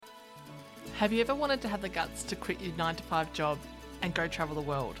Have you ever wanted to have the guts to quit your 9-to-5 job and go travel the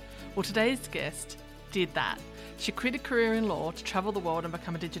world? Well, today's guest did that. She quit a career in law to travel the world and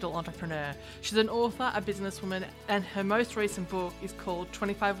become a digital entrepreneur. She's an author, a businesswoman, and her most recent book is called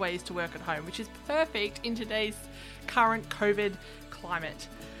 25 Ways to Work at Home, which is perfect in today's current COVID climate.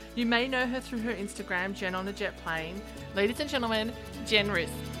 You may know her through her Instagram, Jen on a Jet Plane. Ladies and gentlemen, Jen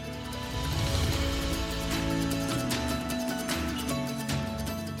Risk.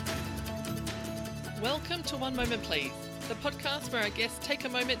 Welcome to One Moment Please, the podcast where our guests take a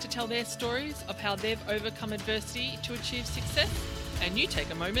moment to tell their stories of how they've overcome adversity to achieve success, and you take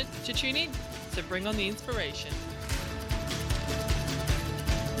a moment to tune in. So bring on the inspiration.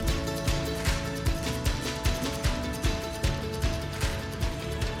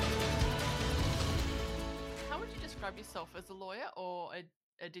 How would you describe yourself, as a lawyer or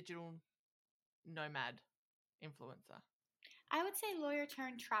a digital nomad influencer? I would say lawyer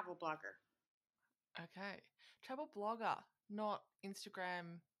turned travel blogger. Okay. Travel blogger, not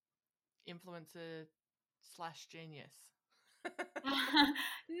Instagram influencer / genius.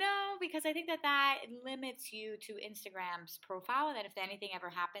 No, because I think that limits you to Instagram's profile. That if anything ever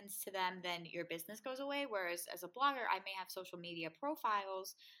happens to them, then your business goes away. Whereas as a blogger, I may have social media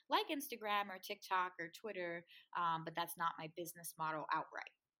profiles like Instagram or TikTok or Twitter, but that's not my business model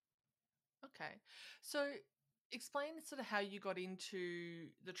outright. Okay. So explain sort of how you got into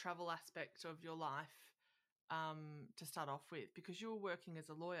the travel aspect of your life to start off with, because you were working as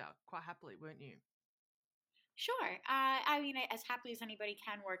a lawyer quite happily, weren't you? Sure. I mean, as happily as anybody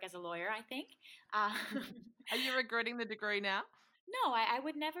can work as a lawyer, I think. Um, Are you regretting the degree now? No, I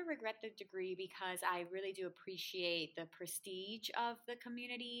would never regret the degree because I really do appreciate the prestige of the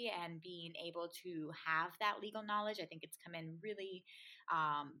community and being able to have that legal knowledge. I think it's come in really,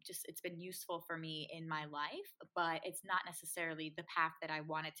 it's been useful for me in my life, but it's not necessarily the path that I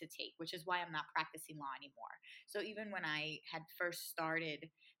wanted to take, which is why I'm not practicing law anymore. So even when I had first started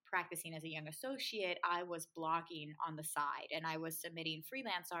practicing as a young associate, I was blogging on the side and I was submitting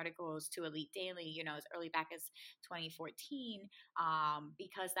freelance articles to Elite Daily, as early back as 2014,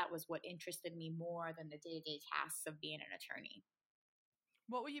 because that was what interested me more than the day-to-day tasks of being an attorney.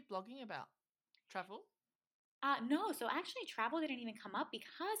 What were you blogging about? Travel? No, so actually, travel didn't even come up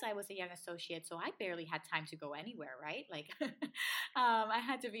because I was a young associate, so I barely had time to go anywhere, right? Like, I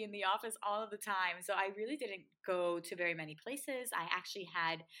had to be in the office all of the time, so I really didn't go to very many places. I actually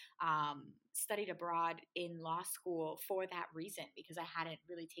had studied abroad in law school for that reason because I hadn't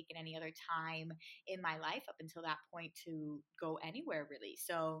really taken any other time in my life up until that point to go anywhere, really.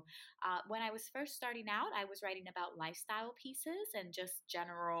 So, when I was first starting out, I was writing about lifestyle pieces and just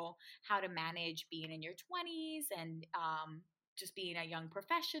general how to manage being in your 20s and just being a young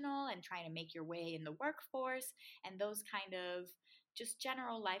professional and trying to make your way in the workforce and those kind of just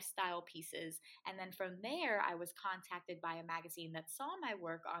general lifestyle pieces. And then from there, I was contacted by a magazine that saw my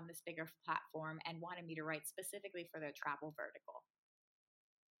work on this bigger platform and wanted me to write specifically for their travel vertical.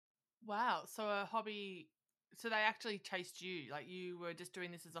 Wow. So a hobby. So they actually chased you. Like, you were just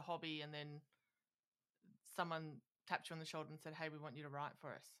doing this as a hobby, and then someone tapped you on the shoulder and said, "Hey, we want you to write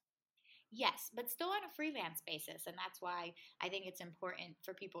for us." Yes, but still on a freelance basis. And that's why I think it's important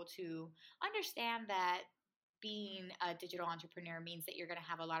for people to understand that being a digital entrepreneur means that you're going to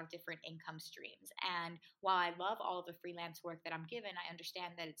have a lot of different income streams. And while I love all of the freelance work that I'm given, I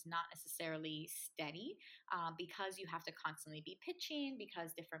understand that it's not necessarily steady because you have to constantly be pitching,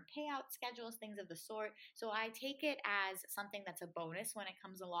 because different payout schedules, things of the sort. So I take it as something that's a bonus when it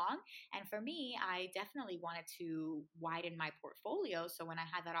comes along. And for me, I definitely wanted to widen my portfolio. So when I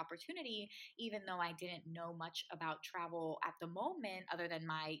had that opportunity, even though I didn't know much about travel at the moment, other than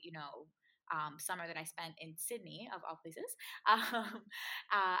my, summer that I spent in Sydney, of all places,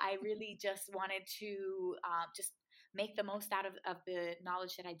 I really just wanted to just make the most out of the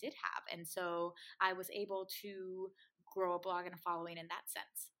knowledge that I did have. And so I was able to grow a blog and a following in that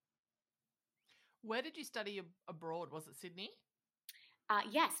sense. Where did you study abroad? Was it Sydney?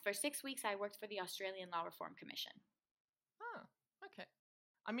 Yes, for 6 weeks, I worked for the Australian Law Reform Commission. Oh, okay.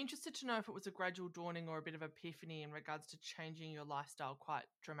 I'm interested to know if it was a gradual dawning or a bit of epiphany in regards to changing your lifestyle quite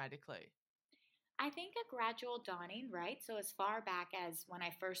dramatically. I think a gradual dawning, right? So, as far back as when I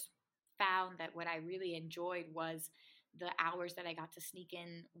first found that what I really enjoyed was the hours that I got to sneak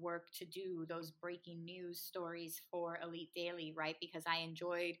in work to do those breaking news stories for Elite Daily, right? Because I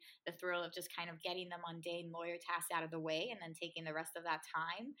enjoyed the thrill of just kind of getting the mundane lawyer tasks out of the way and then taking the rest of that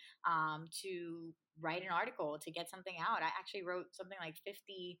time to write an article, to get something out. I actually wrote something like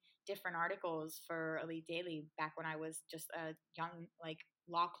 50 different articles for Elite Daily back when I was just a young, like,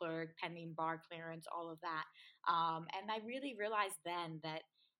 law clerk, pending bar clearance, all of that. And I really realized then that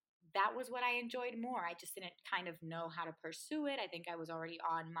that was what I enjoyed more. I just didn't kind of know how to pursue it. I think I was already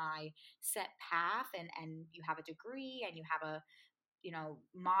on my set path, and you have a degree and you have a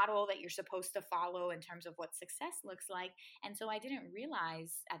model that you're supposed to follow in terms of what success looks like. And so I didn't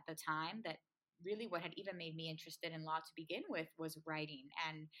realize at the time that really what had even made me interested in law to begin with was writing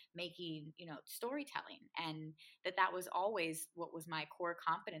and making, storytelling, and that was always what was my core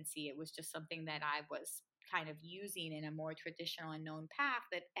competency. It was just something that I was kind of using in a more traditional and known path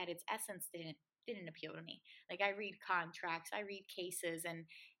that at its essence didn't appeal to me. Like, I read contracts, I read cases, and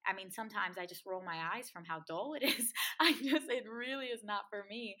I mean, sometimes I just roll my eyes from how dull it is. It really is not for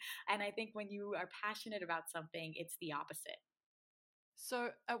me. And I think when you are passionate about something, it's the opposite. So,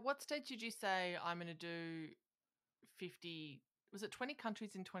 at what stage did you say I'm going to do 50? Was it 20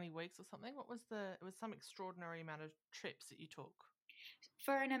 countries in 20 weeks or something? What was it was some extraordinary amount of trips that you took.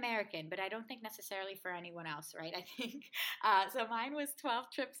 For an American, but I don't think necessarily for anyone else, right? I think so. Mine was 12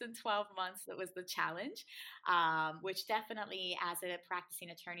 trips in 12 months. That was the challenge, which definitely, as a practicing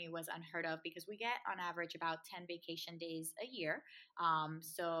attorney, was unheard of because we get on average about 10 vacation days a year.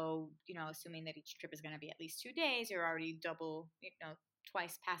 So, assuming that each trip is going to be at least 2 days, you're already double,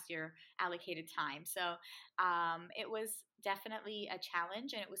 twice past your allocated time. So it was definitely a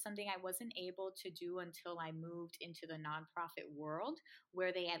challenge, and it was something I wasn't able to do until I moved into the nonprofit world,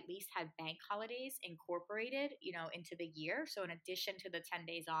 where they at least had bank holidays incorporated, into the year. So in addition to the 10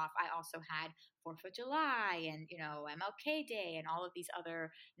 days off, I also had 4th of July and, MLK Day and all of these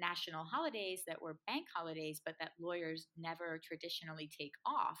other national holidays that were bank holidays, but that lawyers never traditionally take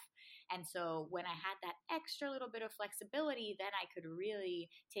off. And so when I had that extra little bit of flexibility, then I could really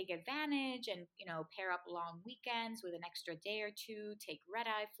take advantage and, pair up long weekends with an extra day or two, take red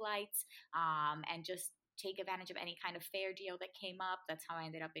eye flights, and just take advantage of any kind of fair deal that came up. That's how I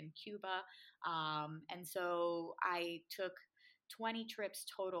ended up in Cuba. And so I took 20 trips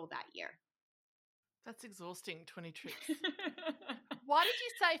total that year. That's exhausting, 20 trips. Why did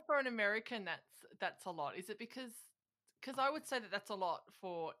you say for an American that's a lot? Is it because I would say that that's a lot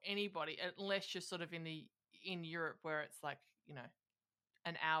for anybody, unless you're sort of in Europe where it's like,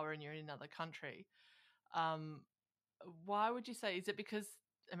 an hour and you're in another country. Why would you say? Is it because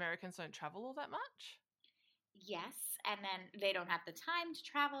Americans don't travel all that much? Yes, and then they don't have the time to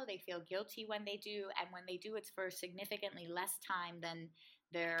travel. They feel guilty when they do, and when they do, it's for significantly less time than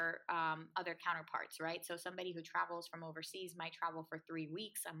their other counterparts, right? So somebody who travels from overseas might travel for 3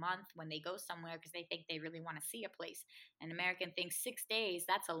 weeks, a month when they go somewhere because they think they really want to see a place. An American thinks 6 days,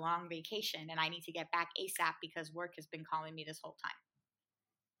 that's a long vacation, and I need to get back ASAP because work has been calling me this whole time.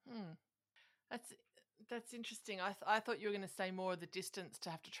 Hmm. That's interesting. I thought you were going to say more of the distance to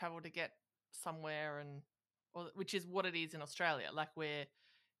have to travel to get somewhere, which is what it is in Australia. Like where,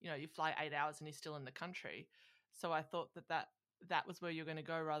 you fly 8 hours and you're still in the country. So I thought that was where you're going to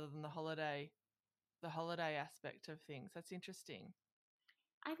go rather than the holiday aspect of things. That's interesting.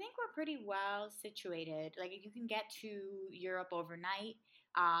 I think we're pretty well situated. Like, you can get to Europe overnight.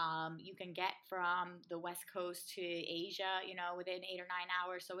 You can get from the West Coast to Asia, within 8 or 9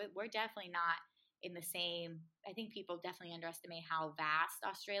 hours. So we're definitely not in the same. I think people definitely underestimate how vast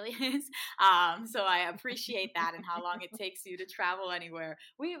Australia is. So I appreciate that and how long it takes you to travel anywhere.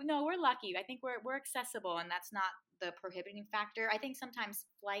 We're lucky. I think we're accessible, and that's not the prohibiting factor. I think sometimes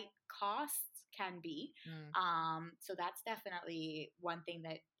flight costs can be. Mm. So that's definitely one thing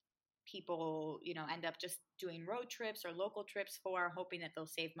that people, end up just doing road trips or local trips for, hoping that they'll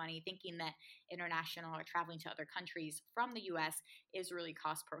save money, thinking that international or traveling to other countries from the US is really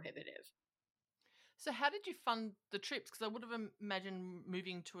cost prohibitive. So how did you fund the trips? Because I would have imagined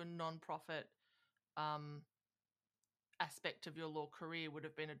moving to a non-profit um, aspect of your law career would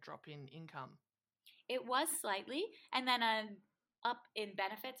have been a drop in income. It was slightly, and then an up in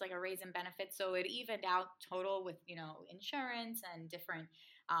benefits, like a raise in benefits. So it evened out total with, insurance and different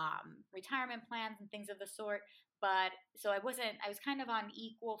retirement plans and things of the sort. But so I was kind of on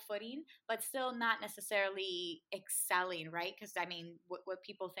equal footing, but still not necessarily excelling, right? Because I mean, what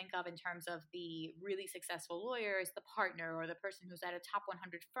people think of in terms of the really successful lawyer is the partner or the person who's at a top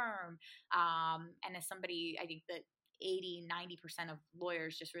 100 firm. And as somebody, I think that 80-90% of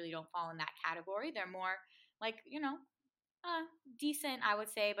lawyers just really don't fall in that category. They're more like, decent, I would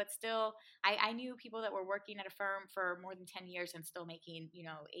say, but still, I knew people that were working at a firm for more than 10 years and still making,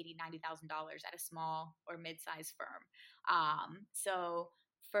 $80,000-$90,000 at a small or mid-sized firm. So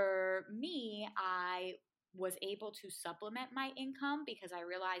for me, I was able to supplement my income because I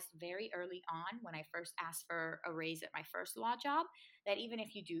realized very early on when I first asked for a raise at my first law job that even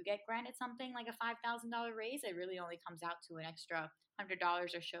if you do get granted something like a $5,000 raise, it really only comes out to an extra $100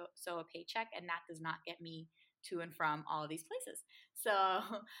 or so a paycheck, and that does not get me to and from all of these places. So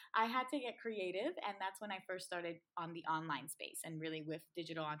I had to get creative. And that's when I first started on the online space and really with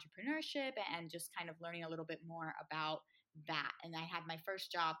digital entrepreneurship and just kind of learning a little bit more about that. And I had my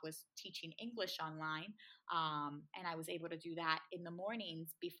first job was teaching English online. And I was able to do that in the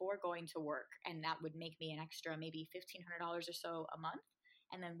mornings before going to work. And that would make me an extra maybe $1,500 or so a month.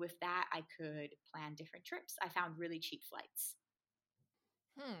 And then with that, I could plan different trips. I found really cheap flights.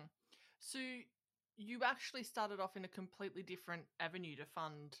 Hmm. So you actually started off in a completely different avenue to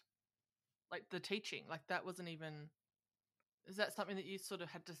fund like the teaching. Like that wasn't even is that something that you sort of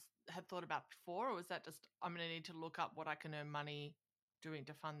had thought about before, or was that just I'm going to need to look up what I can earn money doing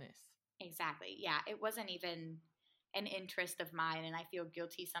to fund this? Exactly. Yeah, it wasn't even an interest of mine. And I feel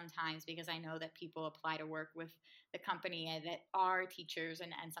guilty sometimes because I know that people apply to work with the company and that are teachers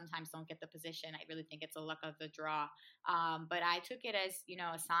and sometimes don't get the position. I really think it's a luck of the draw. But I took it as,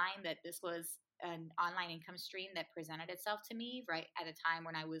 a sign that this was an online income stream that presented itself to me right at a time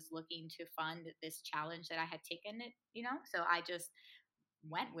when I was looking to fund this challenge that I had taken it. So I just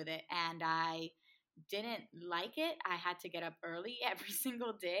went with it and I didn't like it. I had to get up early every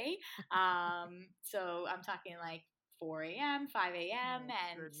single day. So I'm talking like 4 a.m., 5 a.m. Oh,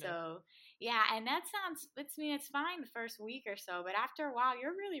 And goodness. so, yeah, and that sounds, it's fine the first week or so, but after a while,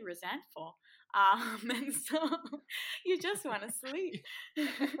 you're really resentful. And so you just want to sleep.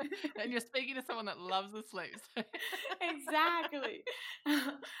 And you're speaking to someone that loves the sleeps. Exactly.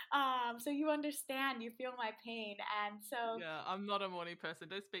 So you understand, you feel my pain. And so Yeah, I'm not a morning person.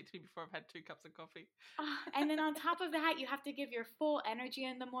 Don't speak to me before I've had 2 cups of coffee. And then on top of that, you have to give your full energy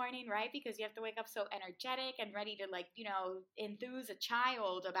in the morning, right? Because you have to wake up so energetic and ready to, like, enthuse a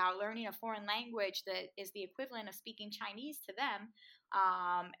child about learning a foreign language that is the equivalent of speaking Chinese to them.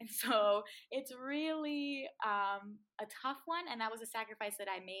 And so it's really a tough one. And that was a sacrifice that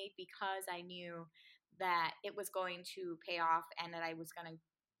I made because I knew that it was going to pay off and that I was going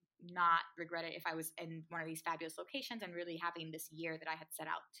to not regret it if I was in one of these fabulous locations and really having this year that I had set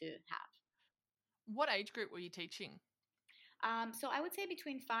out to have. What age group were you teaching? So I would say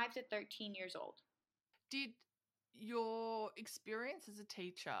between 5 to 13 years old. Did your experience as a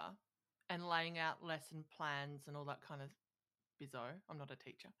teacher and laying out lesson plans and all that kind of bizzo, I'm not a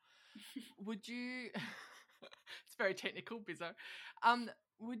teacher, would you, it's very technical, bizzo, um,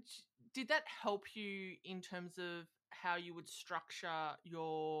 did that help you in terms of how you would structure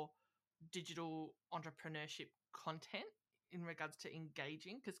your digital entrepreneurship content in regards to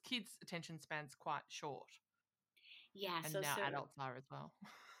engaging? Because kids' attention span's quite short, Yeah, and so now so adults are as well.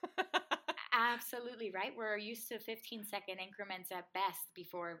 absolutely right. We're used to 15-second increments at best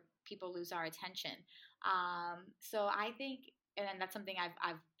before people lose our attention. So I think, and then that's something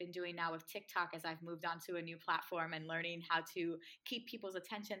I've been doing now with TikTok as I've moved on to a new platform and learning how to keep people's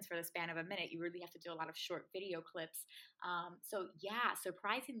attentions for the span of a minute. You really have to do a lot of short video clips. So yeah,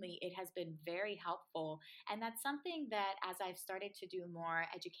 surprisingly, it has been very helpful. And that's something that as I've started to do more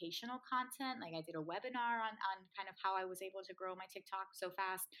educational content, like I did a webinar on kind of how I was able to grow my TikTok so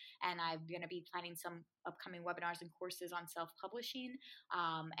fast, and I'm going to be planning some upcoming webinars and courses on self-publishing.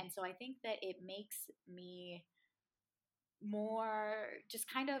 And so I think that it makes me more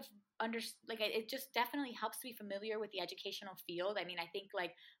just kind of like it just definitely helps to be familiar with the educational field. I mean, I think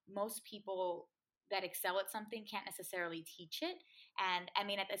like most people that excel at something can't necessarily teach it. And I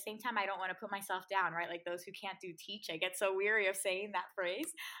mean, at the same time, I don't want to put myself down, right? Like those who can't do teach, I get so weary of saying that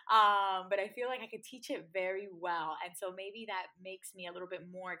phrase. But I feel like I could teach it very well. And so maybe that makes me a little bit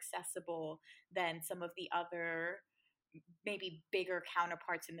more accessible than some of the other maybe bigger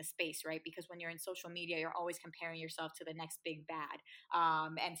counterparts in the space, right? Because when you're in social media, you're always comparing yourself to the next big bad.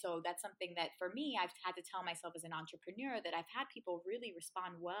 And so that's something that for me, I've had to tell myself as an entrepreneur that I've had people really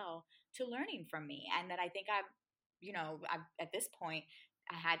respond well to learning from me. And that I think I've at this point,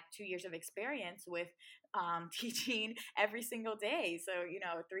 I had 2 years of experience with teaching every single day. So,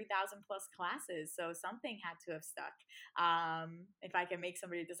 3,000 plus classes. So something had to have stuck. If I can make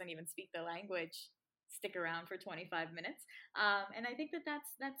somebody who doesn't even speak the language stick around for 25 minutes. And I think that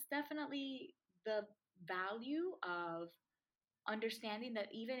that's definitely the value of understanding that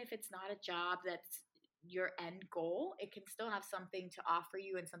even if it's not a job that's your end goal, it can still have something to offer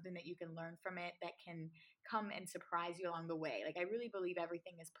you and something that you can learn from it that can come and surprise you along the way. Like I really believe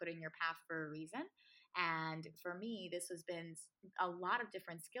everything is put in your path for a reason. And for me, this has been a lot of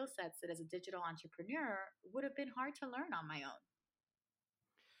different skill sets that as a digital entrepreneur would have been hard to learn on my own.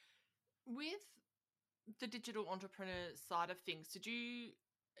 With the digital entrepreneur side of things, did you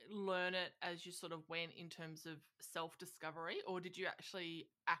learn it as you sort of went in terms of self-discovery, or did you actually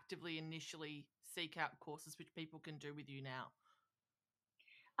actively initially seek out courses which people can do with you now?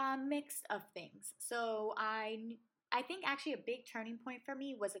 Mix of things. So I think actually a big turning point for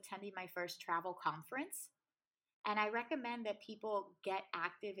me was attending my first travel conference. And I recommend that people get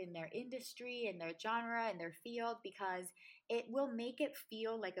active in their industry, in their genre, in their field, because it will make it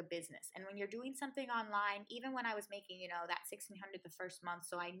feel like a business. And when you're doing something online, even when I was making, that 1600 the first month,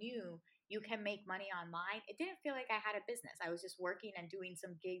 so I knew you can make money online, it didn't feel like I had a business. I was just working and doing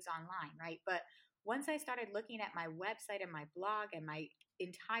some gigs online, right? But once I started looking at my website and my blog and my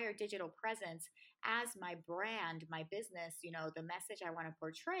entire digital presence as my brand, my business, the message I want to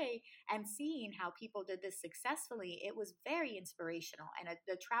portray, and seeing how people did this successfully, it was very inspirational. And at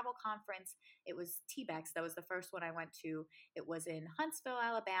the travel conference, it was TBEX. That was the first one I went to. It was in Huntsville,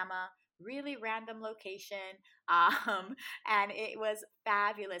 Alabama, really random location. And it was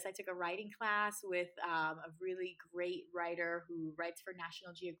fabulous. I took a writing class with a really great writer who writes for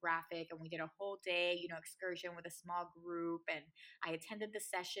National Geographic. And we did a whole day, excursion with a small group. And I attended the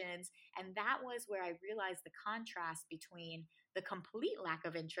sessions. And that was where I realized the contrast between the complete lack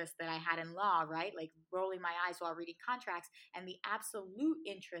of interest that I had in law, right? Like rolling my eyes while reading contracts, and the absolute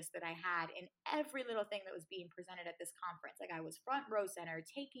interest that I had in every little thing that was being presented at this conference. Like I was front row center,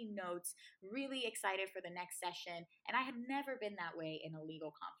 taking notes, really excited for the next session. And I had never been that way in a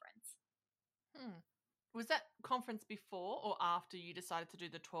legal conference. Was that conference before or after you decided to do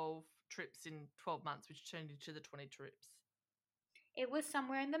the 12 trips in 12 months, which turned into the 20 trips? It was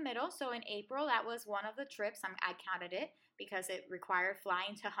somewhere in the middle. So in April, that was one of the trips. I counted it because it required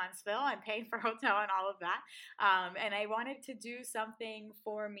flying to Huntsville and paying for hotel and all of that. And I wanted to do something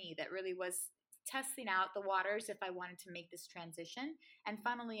for me that really was testing out the waters if I wanted to make this transition. And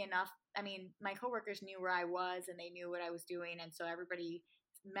funnily enough, I mean, my coworkers knew where I was and they knew what I was doing. And so everybody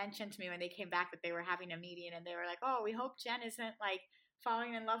mentioned to me when they came back that they were having a meeting and they were like, oh, we hope Jen isn't like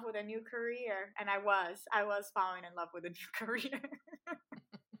falling in love with a new career. And I was falling in love with a new career.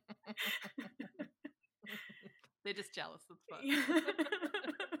 They're just jealous. That's fine.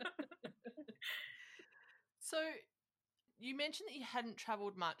 So you mentioned that you hadn't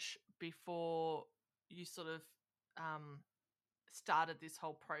traveled much before you sort of started this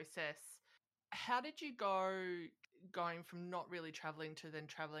whole process. How did you going from not really traveling to then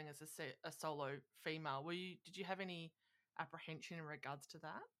traveling as a solo female? Did you have any apprehension in regards to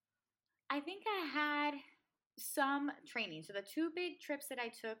that? I think I had some training. So the two big trips that I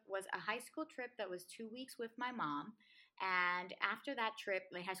took was a high school trip that was 2 weeks with my mom. And after that trip,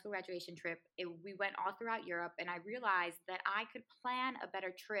 the high school graduation trip, we went all throughout Europe. And I realized that I could plan a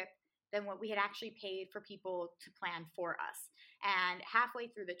better trip than what we had actually paid for people to plan for us. And halfway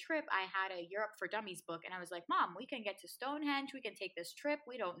through the trip, I had a Europe for Dummies book. And I was like, Mom, we can get to Stonehenge. We can take this trip.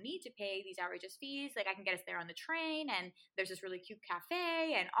 We don't need to pay these outrageous fees. Like, I can get us there on the train. And there's this really cute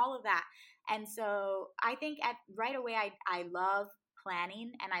cafe and all of that. And so I think right away, I love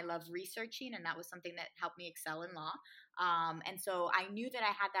planning and I love researching. And that was something that helped me excel in law. And so I knew that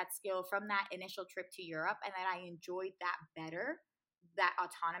I had that skill from that initial trip to Europe and that I enjoyed that better, that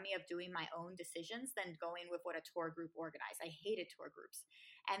autonomy of doing my own decisions than going with what a tour group organized. I hated tour groups.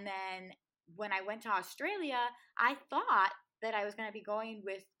 And then when I went to Australia, I thought that I was going to be going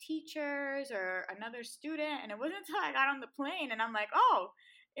with teachers or another student. And it wasn't until I got on the plane and I'm like, oh,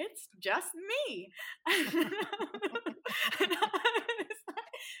 it's just me.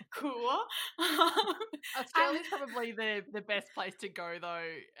 Cool. Australia's probably the best place to go though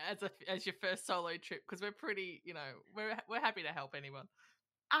as your first solo trip because we're pretty, we're happy to help anyone.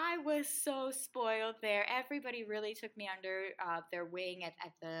 I was so spoiled there. Everybody really took me under their wing at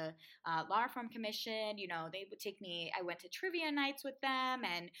the Law Reform Commission. They would take me, I went to trivia nights with them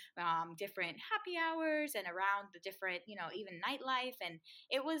and different happy hours and around the different, even nightlife. And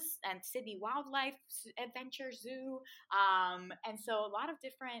it was, and Sydney Wildlife Adventure Zoo. And so a lot of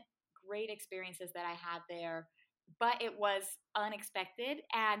different great experiences that I had there. But it was unexpected.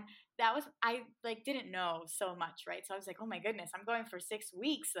 And that was, I didn't know so much, right? So I was like, oh my goodness, I'm going for 6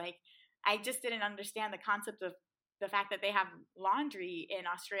 weeks. Like, I just didn't understand the concept of the fact that they have laundry in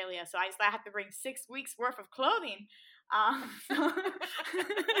Australia. So I had to bring 6 weeks worth of clothing.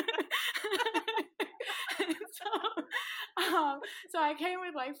 So I came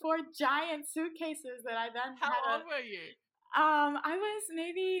with 4 giant suitcases that I then How old were you? I was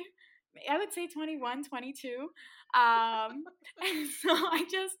maybe, I would say 21, 22. And so I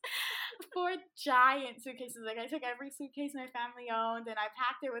just, 4 giant suitcases. I took every suitcase my family owned and I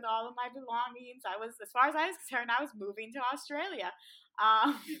packed it with all of my belongings. As far as I was concerned, I was moving to Australia.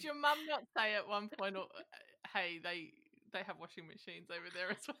 Did your mum not say at one point, hey, they have washing machines over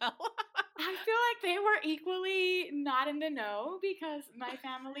there as well? I feel like they were equally not in the know because my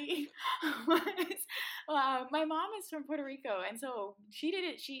family was. My mom is from Puerto Rico, and so she did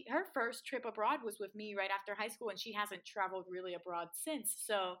it. Her first trip abroad was with me right after high school, and she hasn't traveled really abroad since.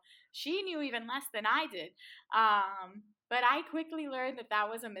 So she knew even less than I did. But I quickly learned that that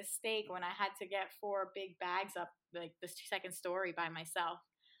was a mistake when I had to get 4 big bags up like the second story by myself.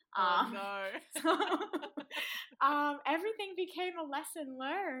 Oh no. So everything became a lesson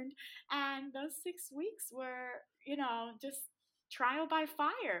learned, and those 6 weeks were, just trial by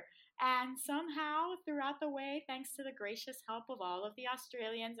fire. And somehow, throughout the way, thanks to the gracious help of all of the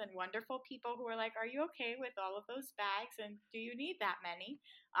Australians and wonderful people who were like, "Are you okay with all of those bags? And do you need that many?"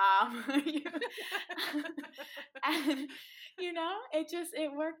 And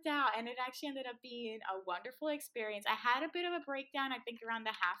it worked out, and it actually ended up being a wonderful experience. I had a bit of a breakdown, I think, around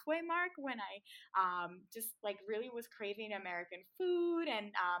the halfway mark when I just like really was craving American food,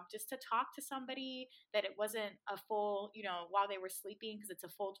 and just to talk to somebody that it wasn't a full, while they were sleeping, because it's a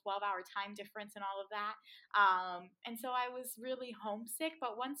full 12-hour time difference and all of that. And so I was really homesick,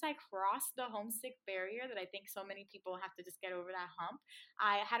 but once I crossed the homesick barrier that I think so many people have to just get over that hump,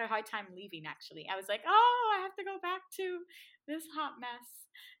 I had a hard time leaving, actually. I was like, oh, I have to go back to this hot mess.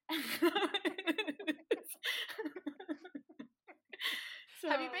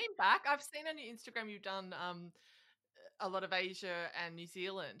 Have you been back? I've seen on your Instagram you've done a lot of Asia and New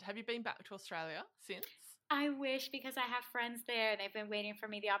Zealand. Have you been back to Australia since? I wish, because I have friends there. They've been waiting for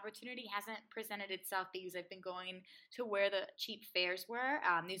me. The opportunity hasn't presented itself because I've been going to where the cheap fares were.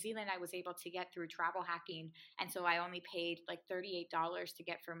 New Zealand, I was able to get through travel hacking, and so I only paid like $38 to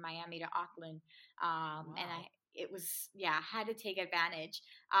get from Miami to Auckland. Wow. And it was, had to take advantage.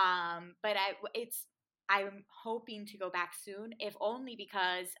 But I'm hoping to go back soon, if only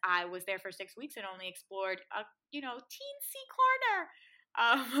because I was there for 6 weeks and only explored a teensy corner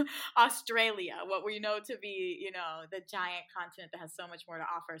of Australia, what we know to be, the giant continent that has so much more to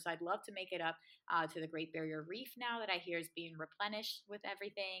offer. So I'd love to make it up to the Great Barrier Reef now that I hear is being replenished with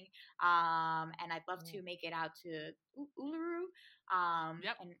everything. And I'd love to make it out to Uluru.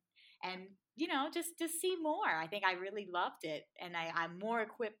 Yep. And just see more. I think I really loved it, and I'm more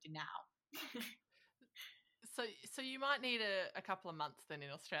equipped now. So you might need a couple of months then in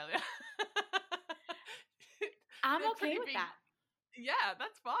Australia. I'm okay with that. Yeah,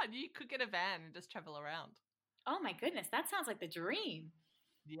 that's fine. You could get a van and just travel around. Oh my goodness, that sounds like the dream.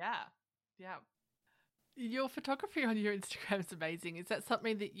 Yeah. Your photography on your Instagram is amazing. Is that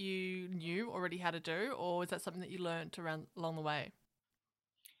something that you knew already how to do, or is that something that you learned along the way?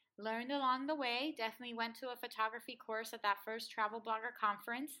 Learned along the way. Definitely went to a photography course at that first travel blogger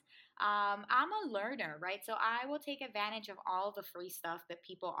conference. I'm a learner, right? So I will take advantage of all the free stuff that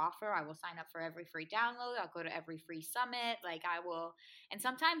people offer. I will sign up for every free download. I'll go to every free summit. And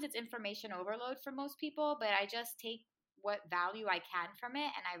sometimes it's information overload for most people, but I just take what value I can from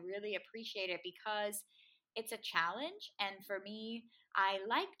it. And I really appreciate it because it's a challenge. And for me, I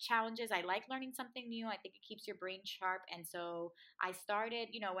like challenges. I like learning something new. I think it keeps your brain sharp. And so I started,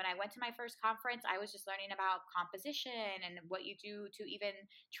 when I went to my first conference, I was just learning about composition and what you do to even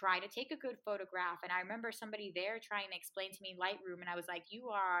try to take a good photograph. And I remember somebody there trying to explain to me Lightroom, and I was like,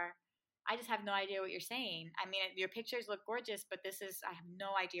 I just have no idea what you're saying. I mean, your pictures look gorgeous, but I have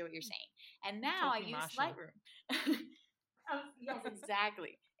no idea what you're saying. And now I use Lightroom. Yes,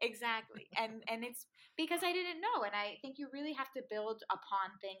 exactly. And it's because I didn't know, and I think you really have to build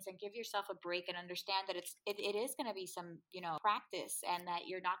upon things and give yourself a break and understand that it is going to be some practice, and that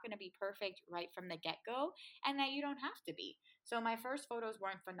you're not going to be perfect right from the get-go, and that you don't have to be. So my first photos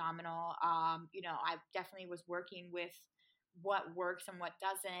weren't phenomenal. I definitely was working with what works and what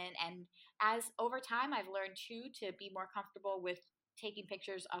doesn't, and as over time I've learned too to be more comfortable with taking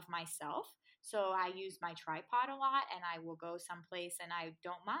pictures of myself. So I use my tripod a lot, and I will go someplace and I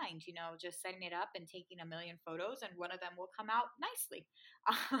don't mind, just setting it up and taking a million photos, and one of them will come out nicely.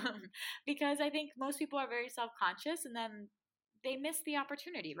 Because I think most people are very self-conscious, and then they miss the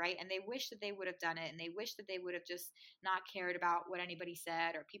opportunity, right? And they wish that they would have done it, and they wish that they would have just not cared about what anybody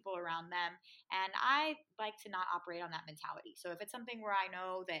said or people around them. And I like to not operate on that mentality. So if it's something where I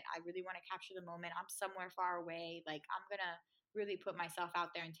know that I really want to capture the moment, I'm somewhere far away, like I'm going to really put myself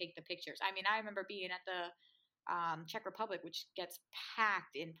out there and take the pictures. I mean, I remember being at the Czech Republic, which gets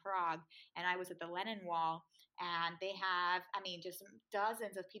packed in Prague, and I was at the Lenin Wall, and they have, just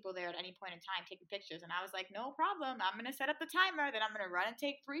dozens of people there at any point in time taking pictures. And I was like, no problem. I'm going to set up the timer. Then I'm going to run and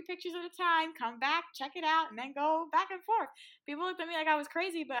take 3 pictures at a time, come back, check it out, and then go back and forth. People looked at me like I was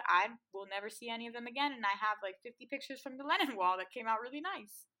crazy, but I will never see any of them again. And I have like 50 pictures from the Lenin Wall that came out really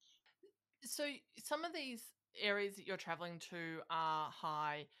nice. So some of these areas that you're traveling to are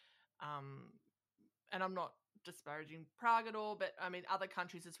high and I'm not disparaging Prague at all, but I mean other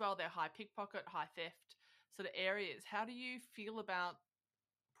countries as well, they're high pickpocket, high theft sort of areas. How do you feel about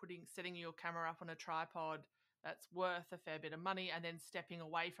setting your camera up on a tripod that's worth a fair bit of money and then stepping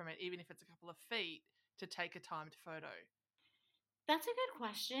away from it, even if it's a couple of feet, to take a timed photo? That's a good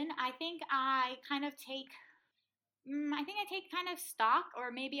question. I think I kind of take I think I take kind of stock,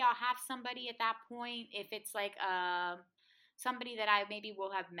 or maybe I'll have somebody at that point, if it's like somebody that I maybe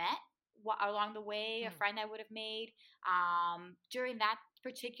will have met along the way, a Mm. friend I would have made. During that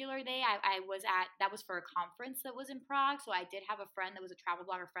particular day, I was at, that was for a conference that was in Prague. So I did have a friend that was a travel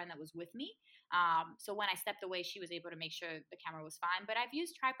blogger friend that was with me. So when I stepped away, she was able to make sure the camera was fine. But I've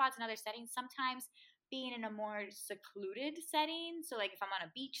used tripods in other settings. Sometimes being in a more secluded setting. So like if I'm on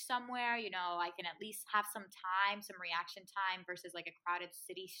a beach somewhere, you know, I can at least have some time, some reaction time versus like a crowded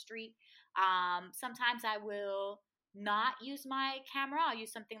city street. Sometimes I will not use my camera. I'll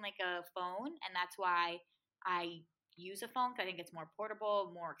use something like a phone, and that's why I use a phone, because I think it's more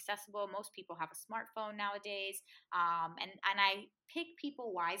portable, more accessible. Most people have a smartphone nowadays, and I pick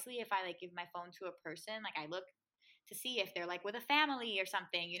people wisely. If I like give my phone to a person, like I look to see if they're like with a family or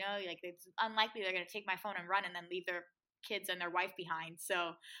something, you know, like it's unlikely they're going to take my phone and run and then leave their kids and their wife behind.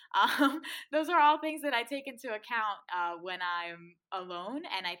 So those are all things that I take into account when I'm alone.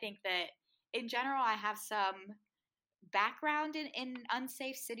 And I think that in general, I have some background in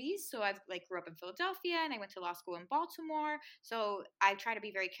unsafe cities. So I've like grew up in Philadelphia and I went to law school in Baltimore. So I try to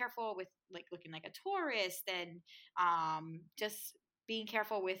be very careful with like looking like a tourist, and just being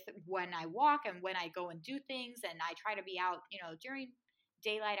careful with when I walk and when I go and do things. And I try to be out, you know, during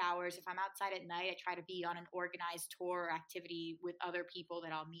daylight hours. If I'm outside at night, I try to be on an organized tour or activity with other people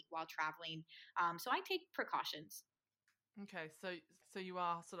that I'll meet while traveling. So I take precautions. Okay, so you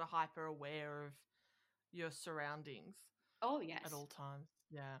are sort of hyper aware of your surroundings Oh, at yes. all times.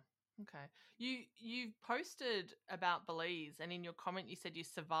 Yeah. Okay. You posted about Belize, and in your comment you said you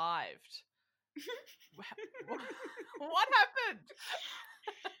survived. What happened?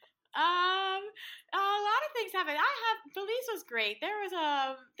 A lot of things happened. Belize was great. There's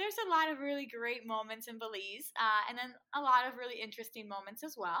a lot of really great moments in Belize, and then a lot of really interesting moments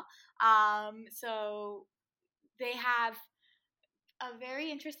as well. So they have a very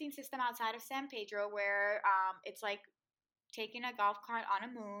interesting system outside of San Pedro where it's like taking a golf cart on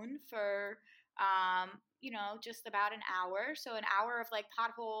a moon for you know, just about an hour. So an hour of like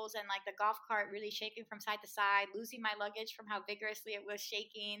potholes and like the golf cart really shaking from side to side, losing my luggage from how vigorously it was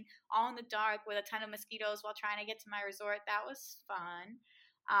shaking, all in the dark with a ton of mosquitoes while trying to get to my resort. That was fun.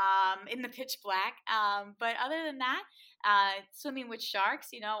 In the pitch black. But other than that, swimming with sharks,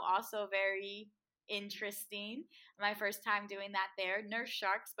 you know, also very interesting. My first time doing that there. Nurse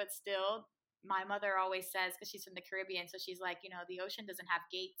sharks, but still, my mother always says, because she's from the Caribbean, so she's like, you know, the ocean doesn't have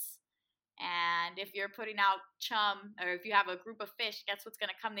gates. And if you're putting out chum, or if you have a group of fish, guess what's going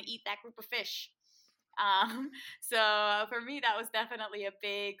to come to eat that group of fish? So for me, that was definitely a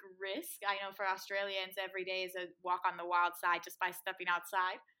big risk. I know for Australians, every day is a walk on the wild side just by stepping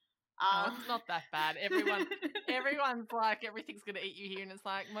outside. Oh, it's not that bad. Everyone's like, everything's going to eat you here, and it's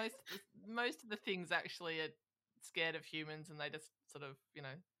like most of the things actually are scared of humans, and they just sort of, you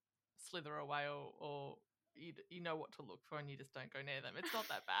know, slither away, or you know what to look for, and you just don't go near them. It's not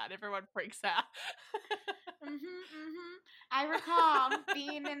that bad. Everyone freaks out. I recall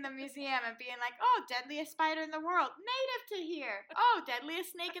being in the museum and being like, "Oh, deadliest spider in the world, native to here. Oh,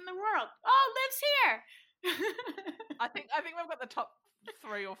 deadliest snake in the world. Oh, lives here." I think we've got the top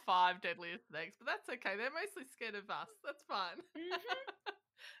 3 or 5 deadliest snakes, but that's okay. They're mostly scared of us. That's fine.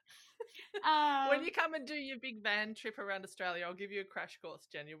 When you come and do your big van trip around Australia, I'll give you a crash course,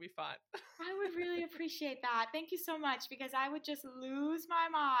 Jen. You'll be fine. I would really appreciate that. Thank you so much, because I would just lose my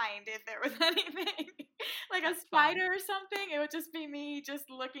mind if there was anything like That's a spider or something. It would just be me just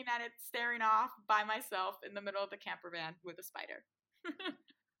looking at it, staring off by myself in the middle of the camper van with a spider.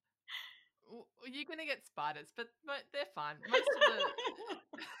 You're gonna get spiders, but they're fine. Most of the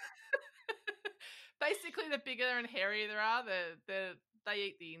basically, the bigger and hairier they are, they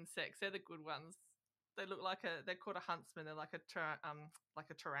eat the insects. They're the good ones. They look like they're called a huntsman. They're like a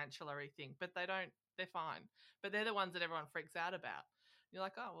tarantula-y thing, but they don't. They're fine. But they're the ones that everyone freaks out about. You're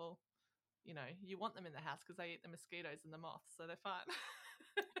like, oh well, you know, you want them in the house because they eat the mosquitoes and the moths, so they're fine.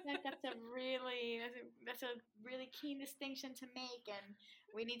 That's a really keen distinction to make, and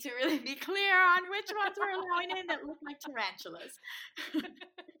we need to really be clear on which ones we're allowing in that look like tarantulas.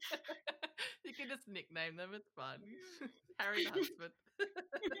 You can just nickname them. It's fine. Harry the husband.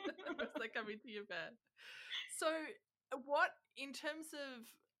 As they come into your bed. So, what in terms of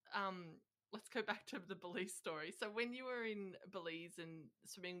let's go back to the Belize story. So when you were in Belize and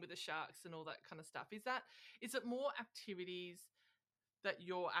swimming with the sharks and all that kind of stuff, is it more activities that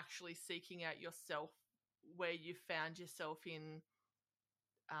you're actually seeking out yourself, where you found yourself in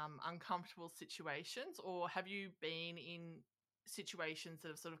uncomfortable situations, or have you been in situations that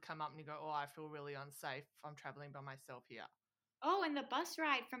have sort of come up and you go, oh, I feel really unsafe, I'm traveling by myself here? Oh, and the bus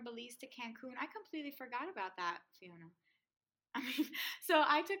ride from Belize to Cancun. I completely forgot about that, Fiona. I mean, so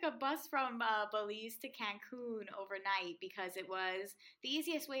I took a bus from Belize to Cancun overnight because it was the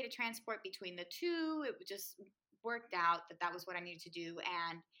easiest way to transport between the two. It just worked out that that was what I needed to do,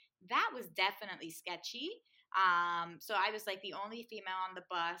 and that was definitely sketchy. So I was like the only female on the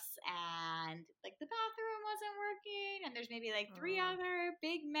bus, and like the bathroom wasn't working, and there's maybe like three Oh. other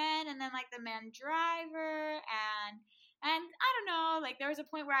big men, and then like the man driver, and I don't know, like there was a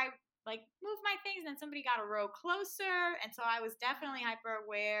point where I like move my things, and then somebody got a row closer, and so I was definitely hyper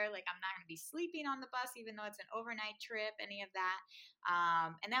aware, like I'm not going to be sleeping on the bus even though it's an overnight trip, any of that.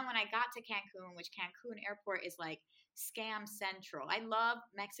 And then when I got to Cancun, which Cancun airport is like scam central. I love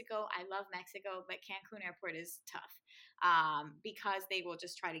Mexico, but Cancun airport is tough, because they will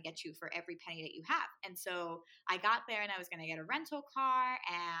just try to get you for every penny that you have. And so I got there and I was going to get a rental car,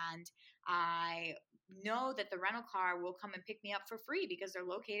 and I know that the rental car will come and pick me up for free because they're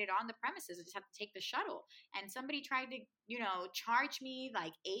located on the premises. I just have to take the shuttle. And somebody tried to, charge me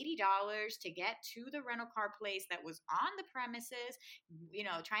like $80 to get to the rental car place that was on the premises,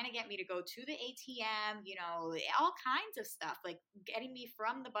 trying to get me to go to the ATM, all kinds of stuff, like getting me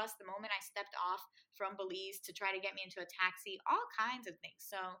from the bus the moment I stepped off from Belize to try to get me into a taxi, all kinds of things.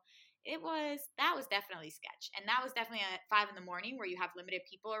 So that was definitely sketch. And that was definitely at 5 a.m. where you have limited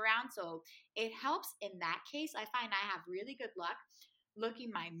people around. So it helps in that case. I find I have really good luck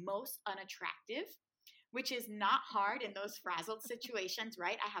looking my most unattractive, which is not hard in those frazzled situations,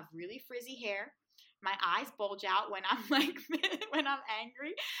 right? I have really frizzy hair. My eyes bulge out when I'm like when I'm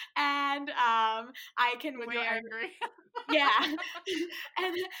angry, and I can When wear you're angry. yeah,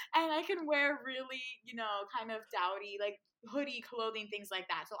 and I can wear really kind of dowdy like hoodie clothing, things like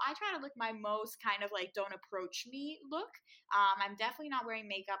that. So I try to look my most kind of like don't approach me look. I'm definitely not wearing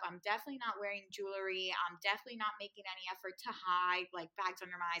makeup. I'm definitely not wearing jewelry. I'm definitely not making any effort to hide like bags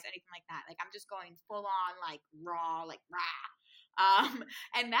under my eyes, anything like that. Like I'm just going full on like raw, like rah.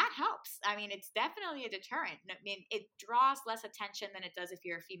 And that helps. I mean, it's definitely a deterrent. I mean, it draws less attention than it does if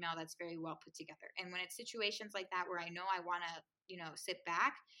you're a female that's very well put together. And when it's situations like that where I know I want to, sit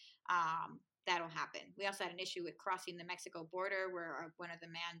back, that'll happen. We also had an issue with crossing the Mexico border where one of the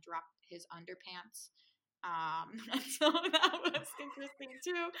men dropped his underpants. So that was interesting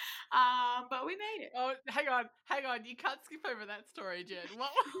too. But we made it. Oh, hang on. You can't skip over that story, Jen. What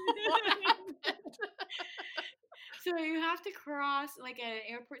happened? So you have to cross like an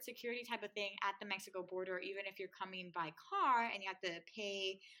airport security type of thing at the Mexico border, even if you're coming by car, and you have to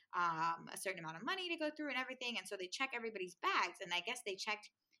pay a certain amount of money to go through and everything. And so they check everybody's bags, and I guess they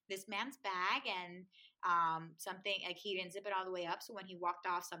checked this man's bag, and something like he didn't zip it all the way up. So when he walked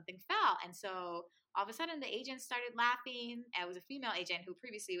off, something fell, and so all of a sudden the agent started laughing. It was a female agent who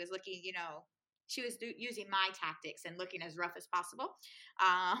previously was looking, she was using my tactics and looking as rough as possible.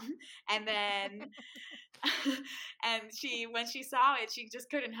 And then and when she saw it, she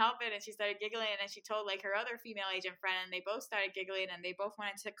just couldn't help it, and she started giggling, and she told like her other female agent friend, and they both started giggling, and they both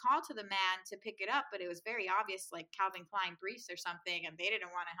wanted to call to the man to pick it up, but it was very obvious like Calvin Klein briefs or something, and they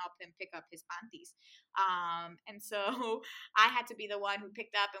didn't want to help him pick up his panties. And so I had to be the one who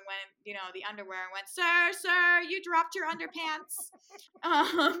picked up and went, the underwear, and went, sir, you dropped your underpants.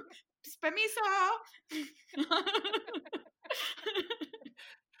 Permiso.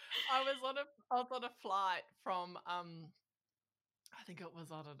 I was on a flight from I think it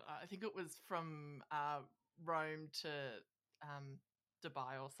was from Rome to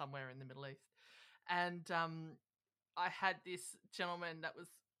Dubai or somewhere in the Middle East, and I had this gentleman that was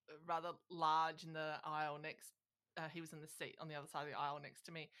rather large in the aisle next. He was in the seat on the other side of the aisle next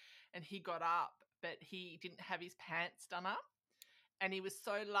to me, and he got up, but he didn't have his pants done up. And he was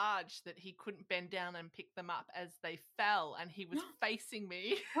so large that he couldn't bend down and pick them up as they fell, and he was facing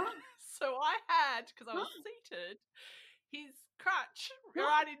me. So I had, because I was seated, his crutch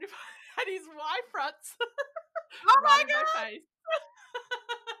right in and his Y fronts right in my face.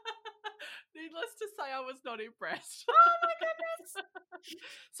 Needless to say, I was not impressed. Oh my goodness.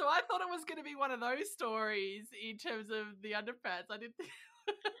 So I thought it was going to be one of those stories in terms of the underpants. I didn't think...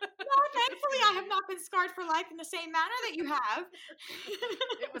 No, thankfully I have not been scarred for life in the same manner that you have.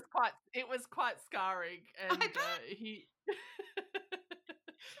 It was quite scarring, and he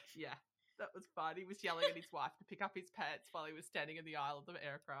yeah, That was fun. He was yelling at his wife to pick up his pants while he was standing in the aisle of the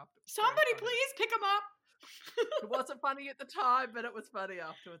aircraft. Somebody please pick him up. It wasn't funny at the time, but it was funny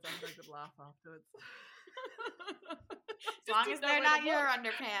afterwards. I had a good laugh afterwards. As long as they're not your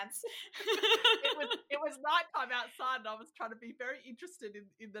underpants. It was nighttime outside, and I was trying to be very interested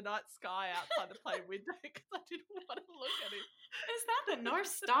in the night sky outside the plane window because I didn't want to look at it. Is that the North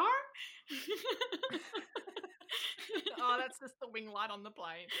Star? Oh, that's just the wing light on the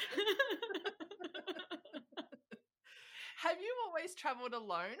plane. Have you always travelled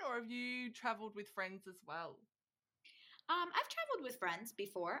alone, or have you travelled with friends as well? I've traveled with friends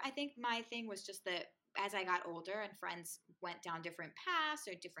before. I think my thing was just that as I got older and friends went down different paths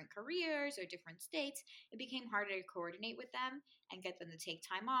or different careers or different states, it became harder to coordinate with them and get them to take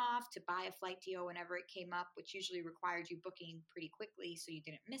time off, to buy a flight deal whenever it came up, which usually required you booking pretty quickly so you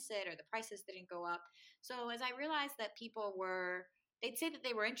didn't miss it or the prices didn't go up. So as I realized that they'd say that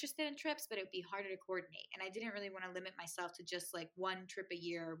they were interested in trips, but it would be harder to coordinate. And I didn't really want to limit myself to just like one trip a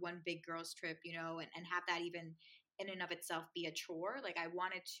year, one big girls trip, and have that even in and of itself be a chore. Like I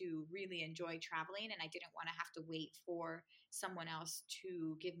wanted to really enjoy traveling, and I didn't want to have to wait for someone else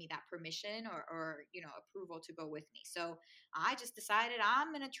to give me that permission or approval to go with me. So I just decided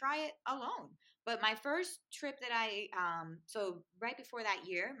I'm going to try it alone. But my first trip that so right before that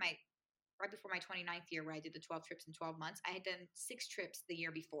year, right before my 29th year where I did the 12 trips in 12 months, I had done 6 trips the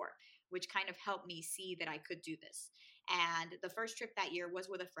year before, which kind of helped me see that I could do this. And the first trip that year was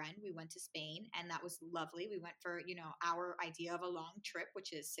with a friend. We went to Spain, and that was lovely. We went for, our idea of a long trip,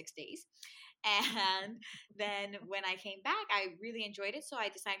 which is 6 days. And then when I came back, I really enjoyed it. So I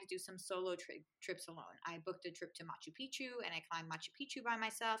decided to do some solo trips alone. I booked a trip to Machu Picchu, and I climbed Machu Picchu by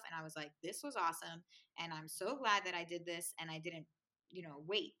myself. And I was like, this was awesome. And I'm so glad that I did this. And I didn't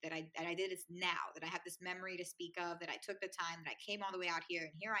wait, that I did this now, that I have this memory to speak of, that I took the time, that I came all the way out here,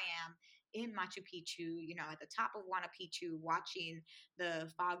 and here I am in Machu Picchu, at the top of Huayna Picchu, watching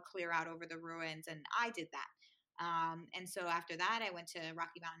the fog clear out over the ruins, and I did that. And so after that, I went to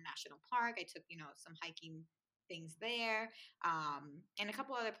Rocky Mountain National Park. I took, some hiking things there, and a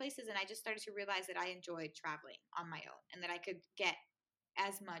couple other places, and I just started to realize that I enjoyed traveling on my own, and that I could get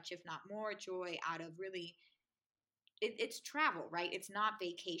as much, if not more, joy out of really it's travel, right? It's not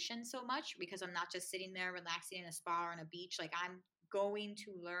vacation so much, because I'm not just sitting there relaxing in a spa or on a beach. Like I'm going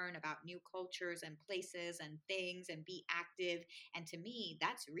to learn about new cultures and places and things and be active. And to me,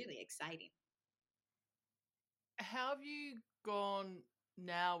 that's really exciting. How have you gone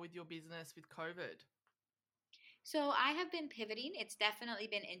now with your business with COVID? So I have been pivoting. It's definitely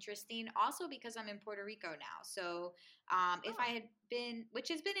been interesting. Also because I'm in Puerto Rico now. So if I had been, which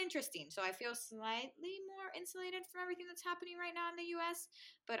has been interesting. So I feel slightly more insulated from everything that's happening right now in the US,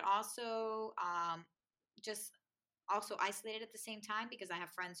 but also just also isolated at the same time, because I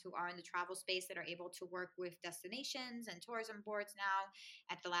have friends who are in the travel space that are able to work with destinations and tourism boards now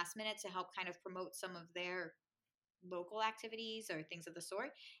at the last minute to help kind of promote some of their local activities or things of the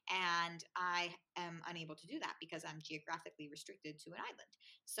sort. And I am unable to do that because I'm geographically restricted to an island.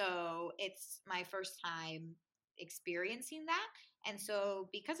 So it's my first time experiencing that. And so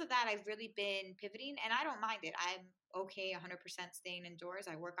because of that, I've really been pivoting, and I don't mind it. I'm okay 100% staying indoors.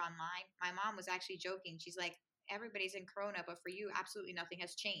 I work online. My mom was actually joking. She's like, everybody's in Corona, but for you, absolutely nothing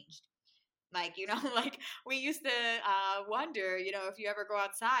has changed. Like, like we used to wonder, if you ever go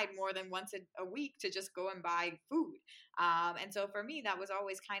outside more than once a week to just go and buy food. And so for me, that was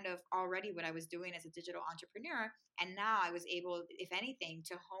always kind of already what I was doing as a digital entrepreneur. And now I was able, if anything,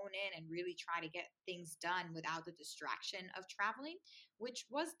 to hone in and really try to get things done without the distraction of traveling, which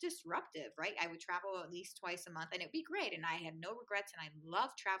was disruptive, right? I would travel at least twice a month, and it'd be great. And I had no regrets, and I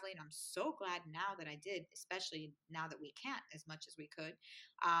love traveling. I'm so glad now that I did, especially now that we can't as much as we could.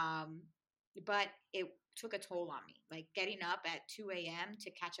 But it took a toll on me, like getting up at 2 a.m. to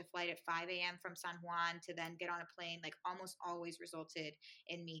catch a flight at 5 a.m. from San Juan to then get on a plane, like almost always resulted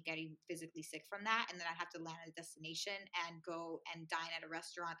in me getting physically sick from that. And then I have to land at a destination and go and dine at a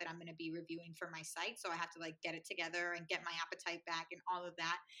restaurant that I'm going to be reviewing for my site. So I have to like get it together and get my appetite back and all of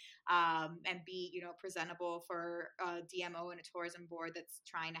that, and be, presentable for a DMO and a tourism board that's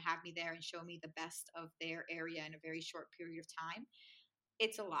trying to have me there and show me the best of their area in a very short period of time.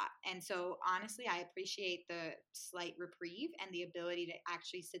 It's a lot. And so honestly, I appreciate the slight reprieve and the ability to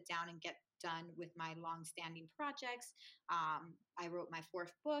actually sit down and get done with my long-standing projects. I wrote my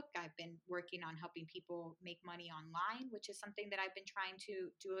 4th book. I've been working on helping people make money online, which is something that I've been trying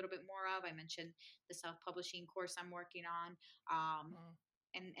to do a little bit more of. I mentioned the self-publishing course I'm working on,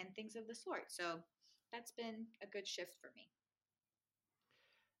 and things of the sort. So that's been a good shift for me.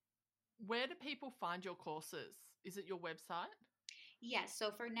 Where do people find your courses? Is it your website? Yes.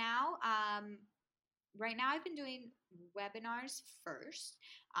 So for now, right now I've been doing webinars first,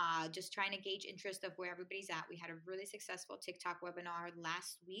 just trying to gauge interest of where everybody's at. We had a really successful TikTok webinar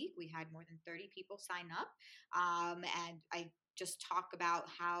last week. We had more than 30 people sign up, and I just talk about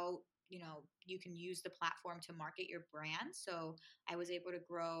how you can use the platform to market your brand. So I was able to